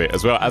version of it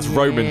as well, as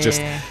Roman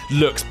just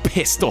looks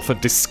pissed off and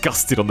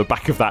disgusted on the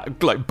back of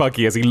that like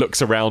buggy as he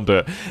looks around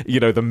at, you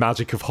know, the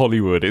magic of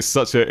Hollywood. It's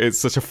such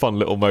a fun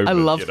little moment.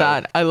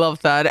 I love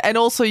that. And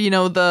also, you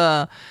know,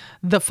 the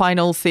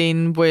final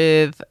scene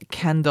with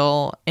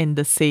Kendall in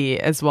the sea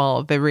as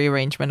well. The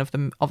rearrangement of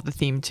the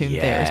theme tune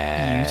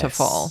there is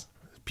beautiful.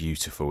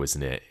 Beautiful,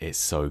 isn't it? It's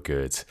so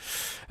good.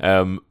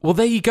 Well,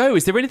 there you go.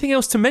 Is there anything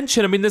else to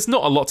mention? I mean, there's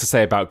not a lot to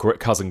say about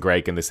Cousin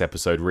Greg in this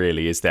episode,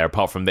 really, is there?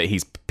 Apart from that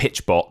he's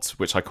pitchbot,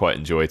 which I quite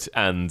enjoyed.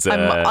 And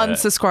I'm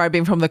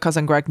unsubscribing from the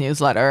Cousin Greg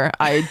newsletter.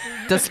 I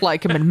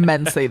dislike him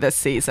immensely this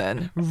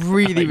season.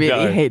 Really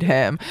hate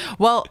him.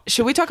 Well,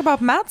 should we talk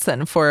about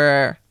Matsson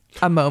for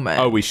a moment?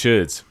 Oh, we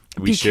should.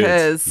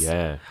 Because,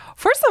 yeah.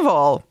 First of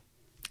all,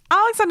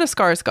 Alexander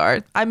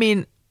Skarsgård. I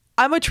mean,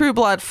 I'm a True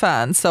Blood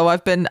fan, so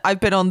I've been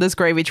on this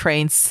gravy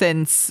train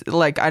since,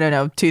 like, I don't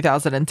know,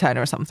 2010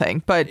 or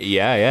something. But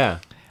yeah.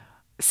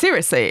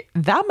 Seriously,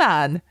 that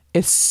man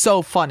is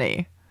so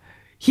funny.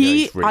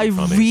 I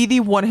funny. really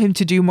want him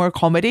to do more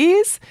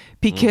comedies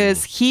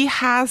because he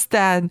has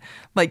that,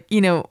 like,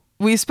 you know,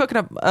 we've spoken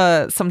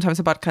up sometimes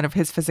about kind of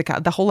his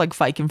the whole like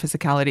Viking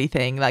physicality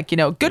thing. Like, you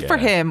know, good for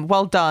him.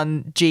 Well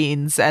done,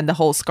 Jeans and the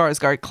whole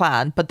Skarsgård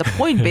clan. But the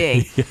point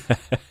being,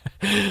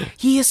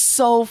 he is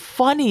so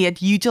funny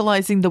at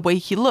utilizing the way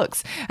he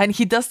looks. And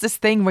he does this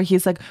thing where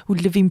he's like,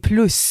 living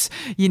plus,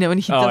 you know, and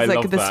he does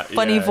like this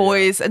funny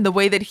voice and the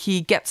way that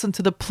he gets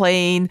onto the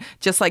plane,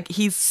 just like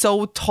he's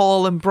so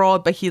tall and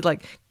broad, but he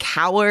like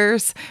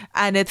cowers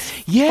and it's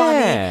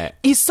funny.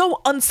 He's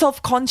so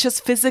unself-conscious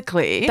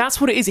physically. That's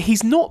what it is.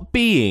 He's not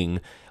being...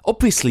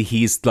 Obviously,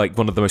 he's like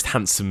one of the most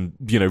handsome,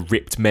 you know,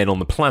 ripped men on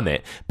the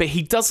planet, but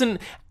he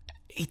doesn't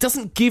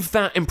give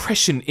that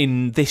impression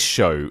in this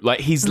show. Like,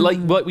 he's like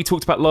we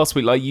talked about last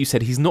week, like you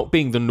said, he's not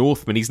being the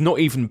Northman. He's not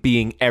even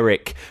being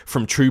Eric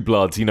from True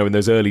Blood, you know, in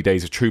those early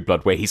days of True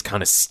Blood, where he's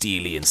kind of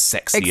steely and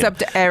sexy.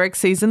 Except Eric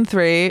season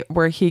 3,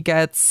 where he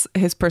gets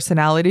his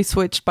personality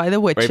switched by the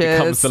witches. Where he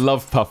becomes the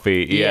love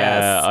puppy.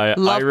 Yes. I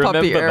remember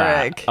puppy that.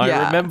 Eric.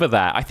 I remember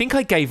that. I think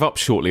I gave up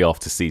shortly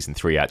after season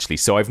 3, actually,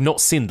 so I've not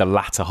seen the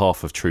latter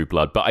half of True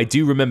Blood, but I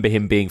do remember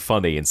him being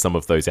funny in some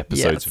of those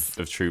episodes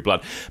of True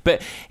Blood.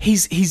 But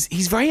he's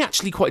he's very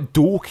actually quite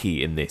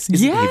dorky in this,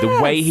 isn't he? The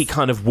Yes. way he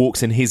kind of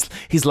walks and his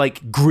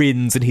like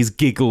grins and his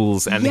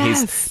giggles and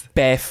Yes. his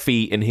bare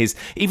feet and his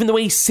even the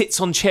way he sits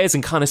on chairs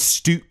and kind of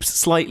stoops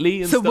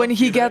slightly. And So stuff, when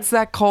he you know? gets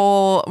that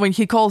call, when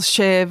he calls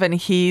Shiv and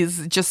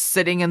he's just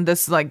sitting in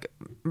this like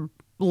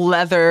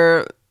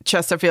leather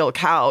Chesterfield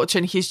couch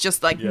and he's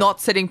just like not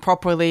sitting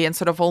properly and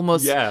sort of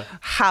almost Yeah.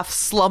 half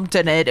slumped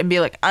in it and be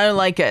like, I don't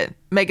like it.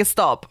 Make it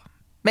stop.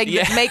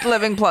 Make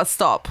Living Plus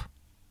stop.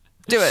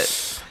 Do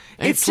it.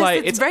 It's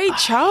like- it's very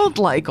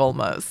childlike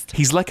almost.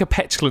 He's like a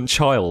petulant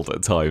child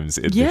at times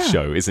in Yeah. this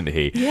show, isn't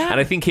he? Yeah. And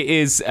I think it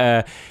is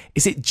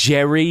it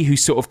Jerry who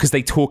sort of, because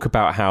they talk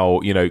about how,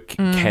 you know,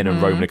 Ken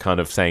and Roman are kind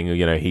of saying,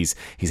 you know, he's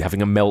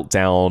having a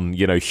meltdown,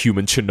 you know,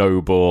 human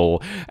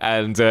Chernobyl.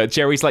 And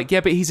Jerry's like,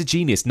 yeah, but he's a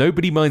genius.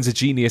 Nobody minds a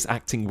genius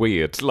acting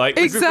weird. Like,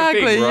 this is the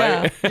Exactly. thing,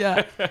 right?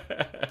 Yeah.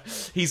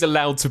 He's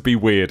allowed to be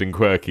weird and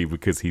quirky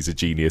because he's a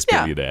genius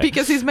Yeah. billionaire.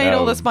 Because he's made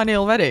all this money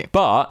already.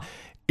 But,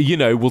 you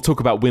know, we'll talk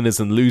about winners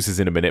and losers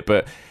in a minute,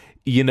 but,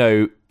 you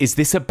know, is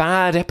this a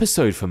bad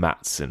episode for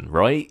Matsson,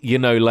 right? You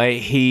know, like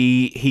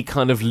he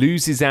kind of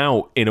loses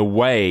out in a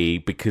way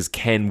because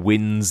Ken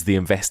wins the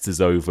investors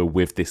over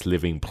with this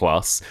Living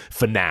Plus,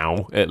 for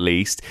now, at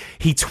least.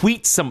 He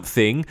tweets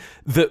something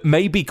that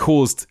maybe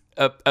caused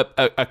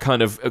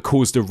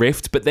caused a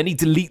rift, but then he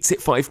deletes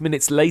it 5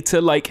 minutes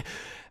later, like...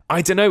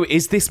 I don't know,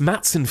 is this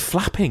Matsson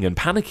flapping and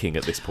panicking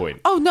at this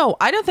point? Oh, no,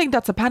 I don't think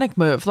that's a panic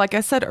move. Like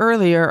I said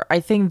earlier, I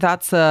think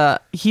that's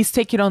he's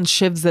taking on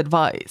Shiv's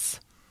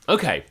advice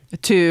Okay.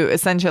 to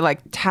essentially like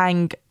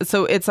tank.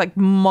 So it's like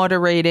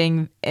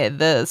moderating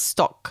the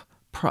stock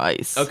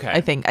price. Okay. I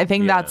think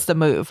Yeah. that's the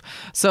move.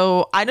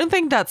 So I don't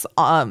think that's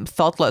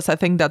thoughtless. I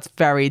think that's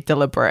very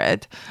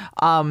deliberate.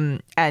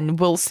 And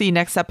we'll see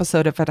next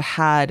episode if it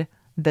had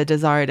the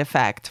desired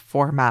effect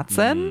for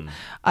Matsson,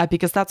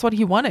 because that's what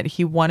he wanted.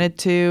 He wanted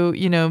to,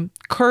 you know,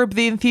 curb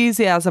the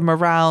enthusiasm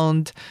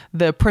around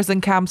the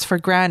prison camps for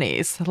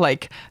grannies,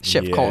 like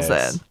Shiv calls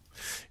it.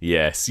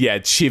 Yes, yeah,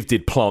 Shiv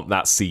did plant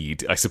that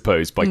seed, I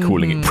suppose, by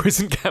calling it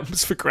prison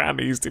camps for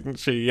grannies, didn't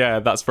she? Yeah,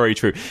 that's very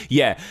true.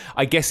 Yeah,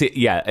 I guess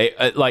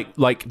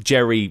like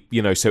Jerry,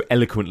 you know, so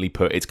eloquently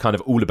put, it's kind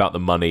of all about the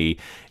money.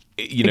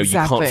 You know,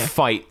 Exactly. you can't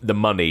fight the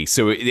money.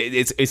 So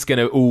it's going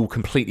to all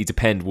completely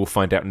depend, we'll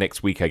find out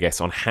next week, I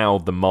guess, on how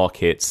the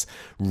markets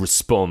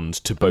respond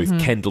to both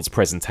Kendall's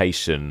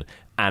presentation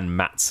and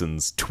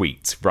Matsson's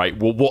tweet, right?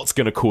 Well, what's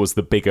going to cause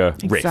the bigger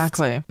rift?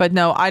 Exactly. But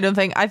no, I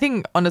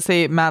think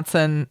honestly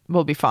Matsson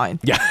will be fine.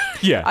 Yeah,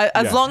 yeah.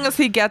 As long as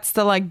he gets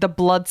the like the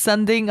blood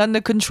sending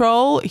under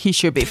control, he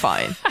should be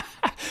fine.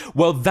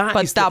 Well,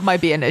 But is that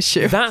might be an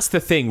issue. That's the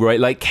thing, right?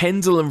 Like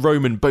Kendall and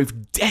Roman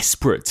both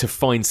desperate to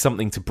find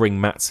something to bring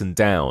Matsson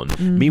down.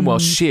 Meanwhile,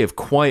 Shiv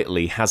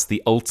quietly has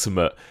the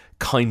ultimate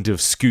kind of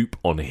scoop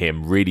on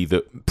him, really,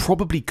 that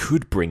probably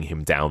could bring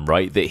him down,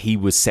 right? That he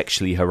was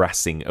sexually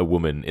harassing a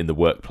woman in the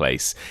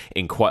workplace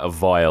in quite a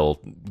vile,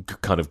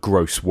 kind of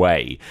gross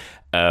way.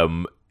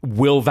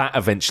 Will that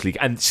eventually...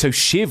 And so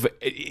Shiv,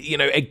 you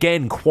know,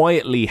 again,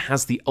 quietly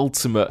has the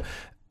ultimate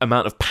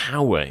amount of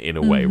power in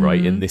a way,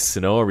 right, in this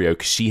scenario,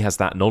 because she has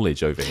that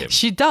knowledge over him.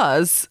 She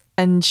does,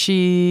 and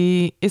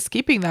she is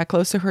keeping that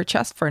close to her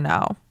chest for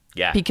now.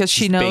 Yeah, because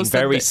she she's knows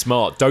being very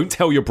smart. Don't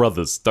tell your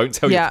brothers. Don't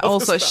tell your brothers.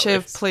 Also, about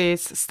Shiv, this.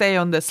 please stay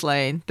on this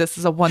lane. This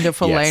is a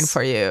wonderful Yes. lane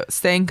for you.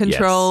 Stay in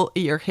control.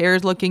 Your hair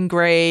is looking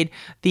great.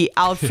 The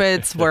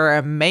outfits were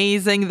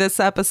amazing this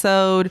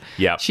episode.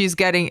 Yeah. she's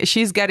getting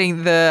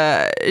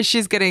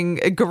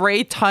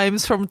great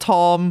times from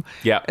Tom.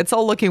 Yeah. it's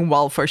all looking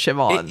well for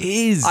Siobhan. It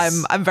is.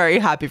 I'm very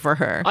happy for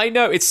her. I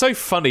know, it's so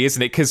funny,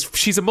 isn't it? Because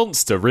she's a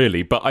monster,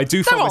 really. But I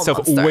do find all myself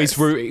monsters. always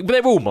rooting.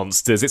 They're all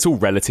monsters. It's all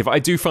relative. I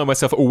do find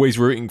myself always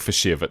rooting for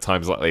Shiv at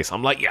times like this.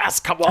 I'm like, yes,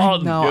 come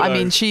on. No, you I know?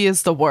 mean she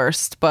is the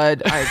worst,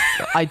 but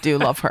I do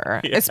love her,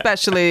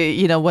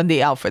 especially when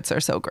the outfits are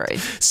so great.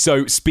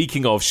 So,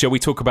 speaking of, shall we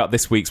talk about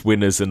this week's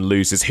winners and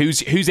losers?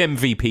 Who's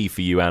MVP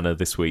for you, Anna,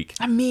 this week?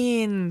 I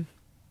mean,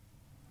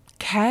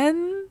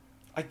 Ken.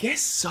 I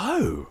guess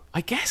so.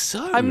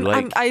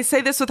 I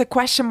say this with a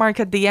question mark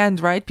at the end,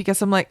 right?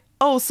 Because I'm like,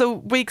 oh, so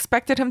we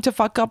expected him to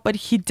fuck up, but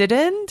he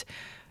didn't?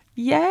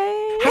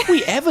 Yay. Have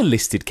we ever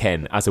listed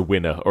Ken as a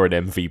winner or an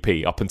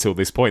MVP up until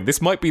this point? This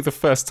might be the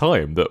first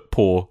time that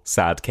poor,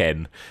 sad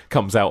Ken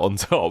comes out on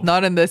top.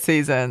 Not in this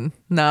season.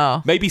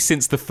 No. Maybe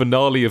since the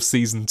finale of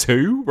season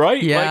 2,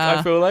 right? Yeah, Like,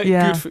 I feel like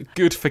yeah.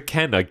 good for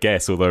Ken, I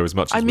guess, although as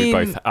much as we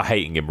both are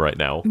hating him right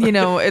now.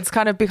 It's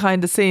kind of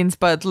behind the scenes,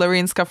 but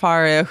Lorene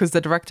Scafaria, who's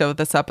the director of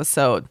this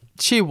episode,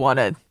 she won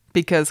it.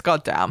 Because,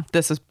 goddamn,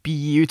 this is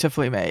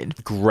beautifully made.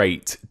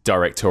 Great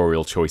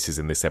directorial choices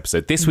in this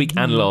episode. This week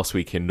and last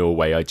week in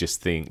Norway, I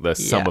just think they're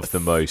some of the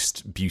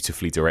most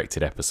beautifully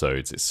directed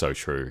episodes. It's so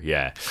true,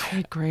 yeah. I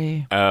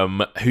agree.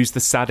 Who's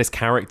the saddest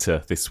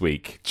character this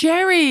week?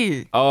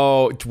 Jerry!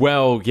 Oh,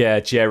 well,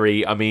 yeah,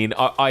 Jerry. I mean,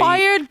 I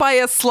Fired by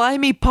a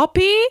slimy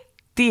puppy?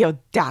 The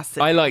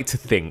audacity. I like to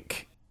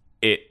think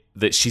it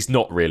that she's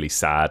not really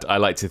sad. I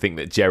like to think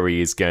that Jerry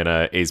is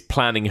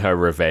planning her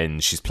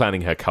revenge. She's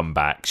planning her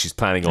comeback. She's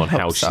planning on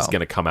how she's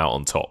going to come out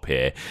on top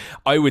here.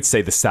 I would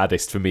say the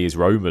saddest for me is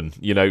Roman.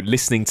 You know,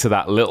 listening to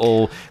that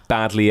little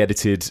badly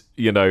edited,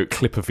 you know,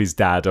 clip of his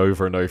dad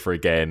over and over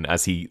again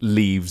as he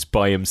leaves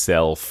by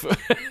himself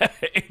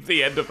at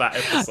the end of that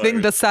episode. I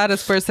think the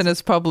saddest person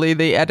is probably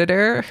the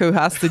editor who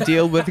has to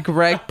deal with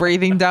Greg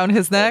breathing down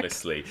his neck.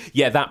 Honestly.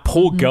 Yeah, that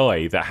poor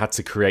guy that had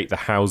to create the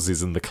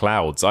houses and the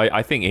clouds.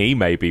 I think he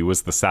maybe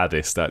was the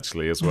saddest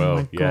actually as well.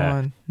 Oh my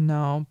God.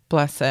 No,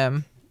 bless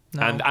him.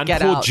 No, and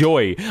poor out.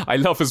 Joy. I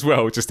love as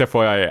well, just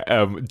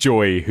FYI,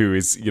 Joy, who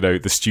is, you know,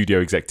 the studio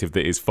executive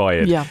that is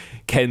fired. Yeah.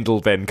 Kendall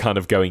then kind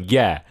of going,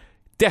 yeah,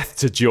 death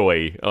to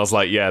Joy. I was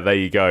like, yeah, there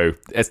you go.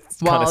 It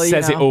kind of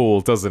says it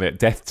all, doesn't it?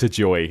 Death to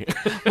Joy.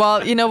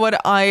 Well, you know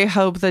what? I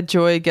hope that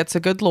Joy gets a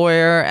good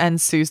lawyer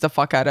and sues the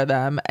fuck out of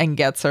them and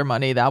gets her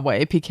money that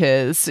way,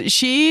 because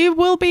she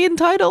will be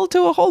entitled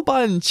to a whole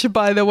bunch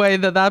by the way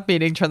that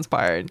meeting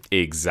transpired.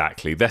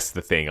 Exactly. That's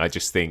the thing. I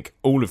just think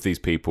all of these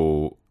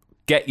people...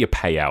 get your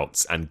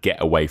payouts and get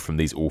away from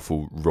these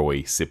awful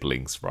Roy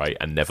siblings, right?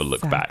 And never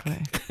look back.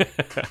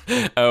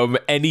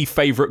 Any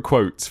favourite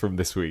quotes from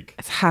this week?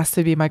 It has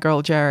to be my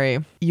girl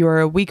Jerry. You're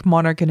a weak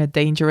monarch in a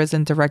dangerous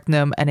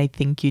interregnum, and I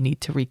think you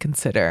need to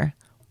reconsider.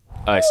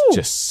 It's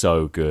just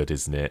so good,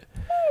 isn't it?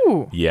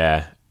 Ooh.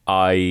 Yeah,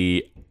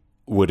 I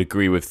would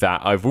agree with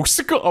that. I've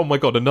also got, oh my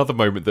God, another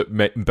moment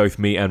that both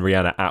me and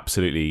Rihanna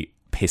absolutely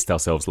pissed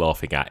ourselves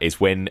laughing at is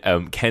when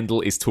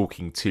Kendall is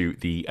talking to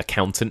the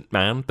accountant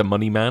man, the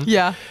money man.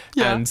 Yeah.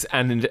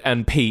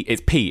 And Pete,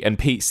 it's Pete, and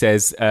Pete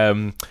says,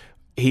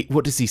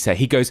 what does he say?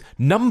 He goes,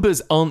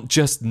 numbers aren't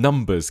just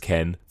numbers,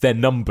 Ken. They're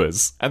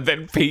numbers. And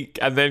then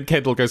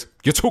Kendall goes,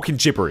 you're talking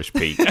gibberish,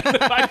 Pete.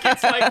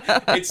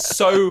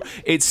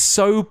 It's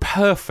so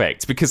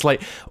perfect, because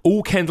like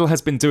all Kendall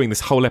has been doing this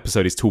whole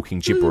episode is talking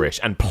gibberish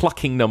and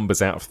plucking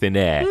numbers out of thin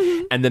air.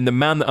 And then the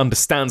man that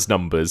understands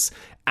numbers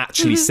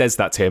actually says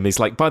that to him. He's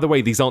like, by the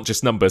way, these aren't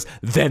just numbers,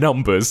 they're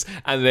numbers.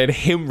 And then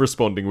him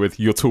responding with,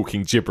 you're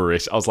talking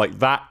gibberish. I was like,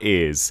 that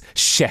is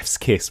chef's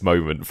kiss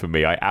moment for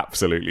me. I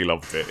absolutely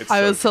loved it.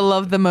 I also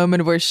love the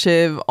moment where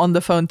Shiv on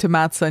the phone to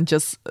Matsson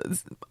just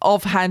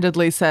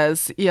offhandedly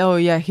says, oh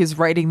yeah, he's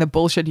riding the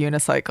bullshit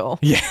unicycle.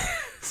 Yeah.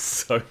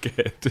 So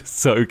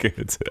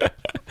good.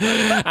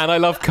 And I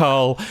love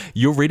Carl.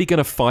 You're really going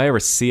to fire a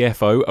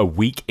CFO a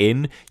week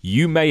in?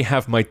 You may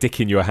have my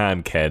dick in your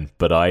hand, Ken,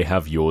 but I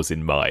have yours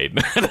in mine.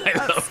 And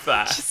I love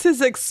that. Just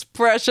his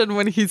expression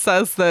when he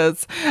says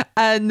this.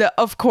 And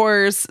of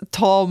course,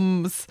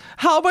 Tom's,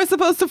 how am I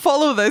supposed to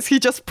follow this? He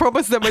just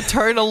promised them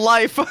eternal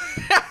life.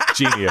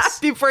 Genius.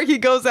 Before he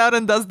goes out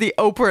and does the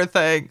Oprah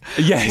thing.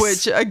 Yes.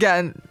 Which,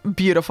 again,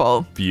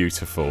 beautiful.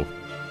 Beautiful.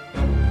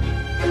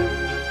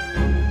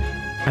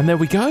 And there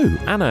we go.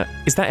 Anna,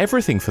 is that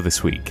everything for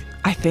this week?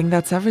 I think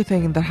that's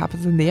everything that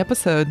happens in the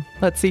episode.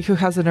 Let's see who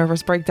has a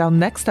nervous breakdown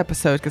next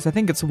episode, because I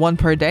think it's one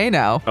per day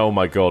now. Oh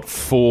my God,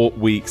 4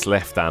 weeks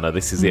left, Anna.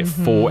 This is it.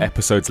 4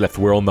 episodes left.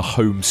 We're on the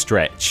home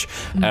stretch.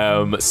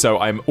 So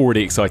I'm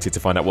already excited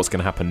to find out what's going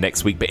to happen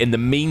next week. But in the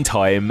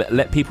meantime,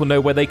 let people know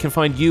where they can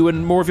find you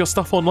and more of your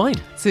stuff online.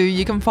 So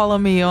you can follow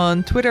me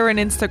on Twitter and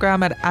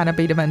Instagram at Anna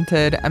B.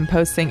 Demented. I'm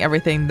posting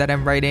everything that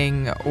I'm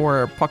writing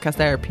or podcast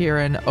I appear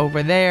in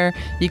over there.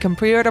 You can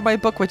pre-order my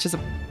book, which is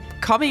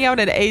coming out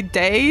in 8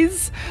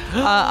 days.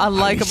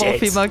 Unlikable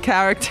female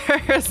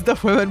characters the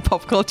women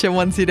pop culture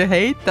wants you to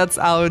hate. That's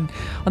out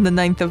on the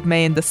 9th of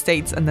May in the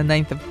States and the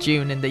 9th of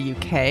June in the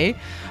UK.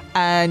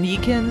 And you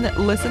can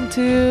listen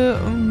to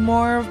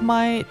more of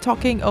my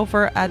talking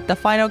over at the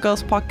Final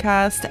Girls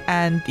podcast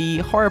and the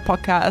horror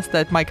podcast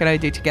that Mike and I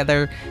do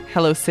together,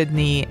 Hello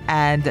Sydney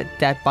and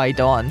Dead by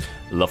Dawn.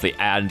 Lovely.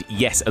 And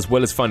yes, as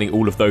well as finding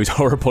all of those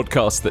horror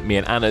podcasts that me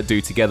and Anna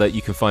do together,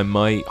 you can find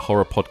my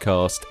horror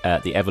podcast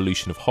at The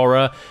Evolution of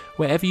Horror,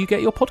 wherever you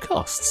get your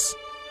podcasts.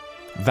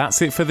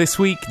 That's it for this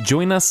week.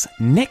 Join us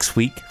next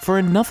week for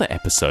another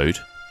episode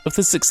of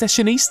The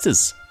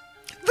Successionistas.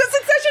 The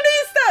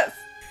Successionistas!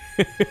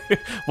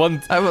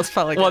 I almost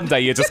felt like one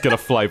day you're just going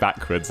to fly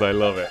backwards. I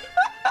love it.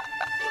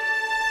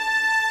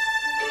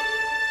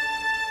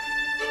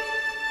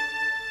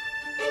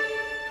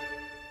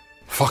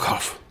 Fuck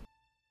off.